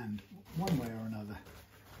by hand one way or another.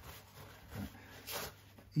 But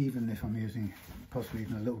even if I'm using possibly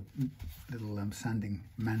even a little sanding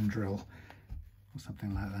mandrel or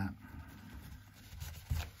something like that.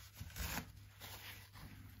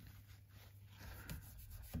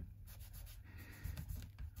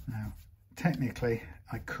 Now, technically,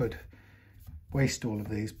 I could waste all of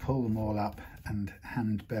these, pull them all up and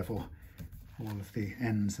hand bevel all of the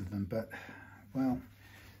ends of them, but, well,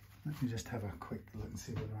 let me just have a quick look and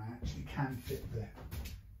see whether I actually can fit the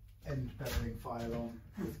end beveling file on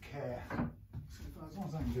with care. So as long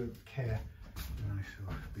as I can do it with care, then I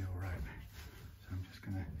shall be all right. So I'm just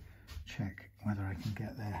going to check whether I can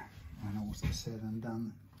get there when all's said and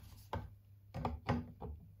done.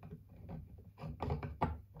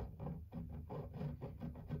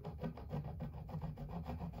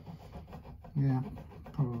 Yeah,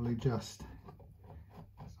 probably just,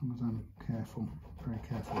 as long as I'm careful, very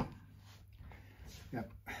careful.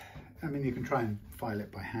 Yep, I mean, you can try and file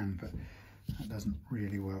it by hand, but that doesn't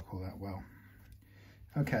really work all that well.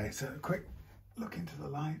 Okay, so a quick look into the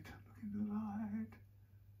light,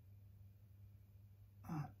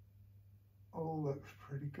 That all looks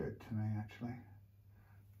pretty good to me, actually.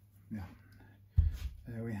 Yeah,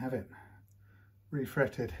 there we have it.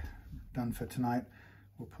 Refretted, done for tonight.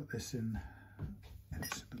 We'll put this in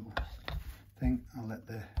its little thing. I'll let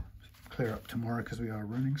the clear up tomorrow because we are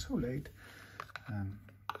running so late.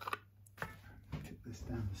 Tip this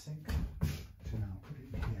down the sink. So now I'll put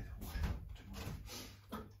it in here to wash up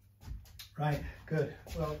tomorrow. Right, good.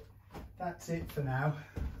 Well, that's it for now.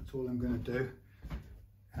 That's all I'm going to do.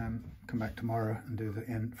 Come back tomorrow and do the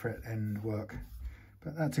fret end work.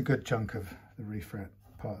 But that's a good chunk of the refret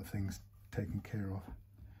part of things taken care of.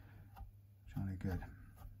 Jolly good.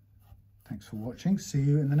 Thanks for watching. See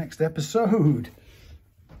you in the next episode.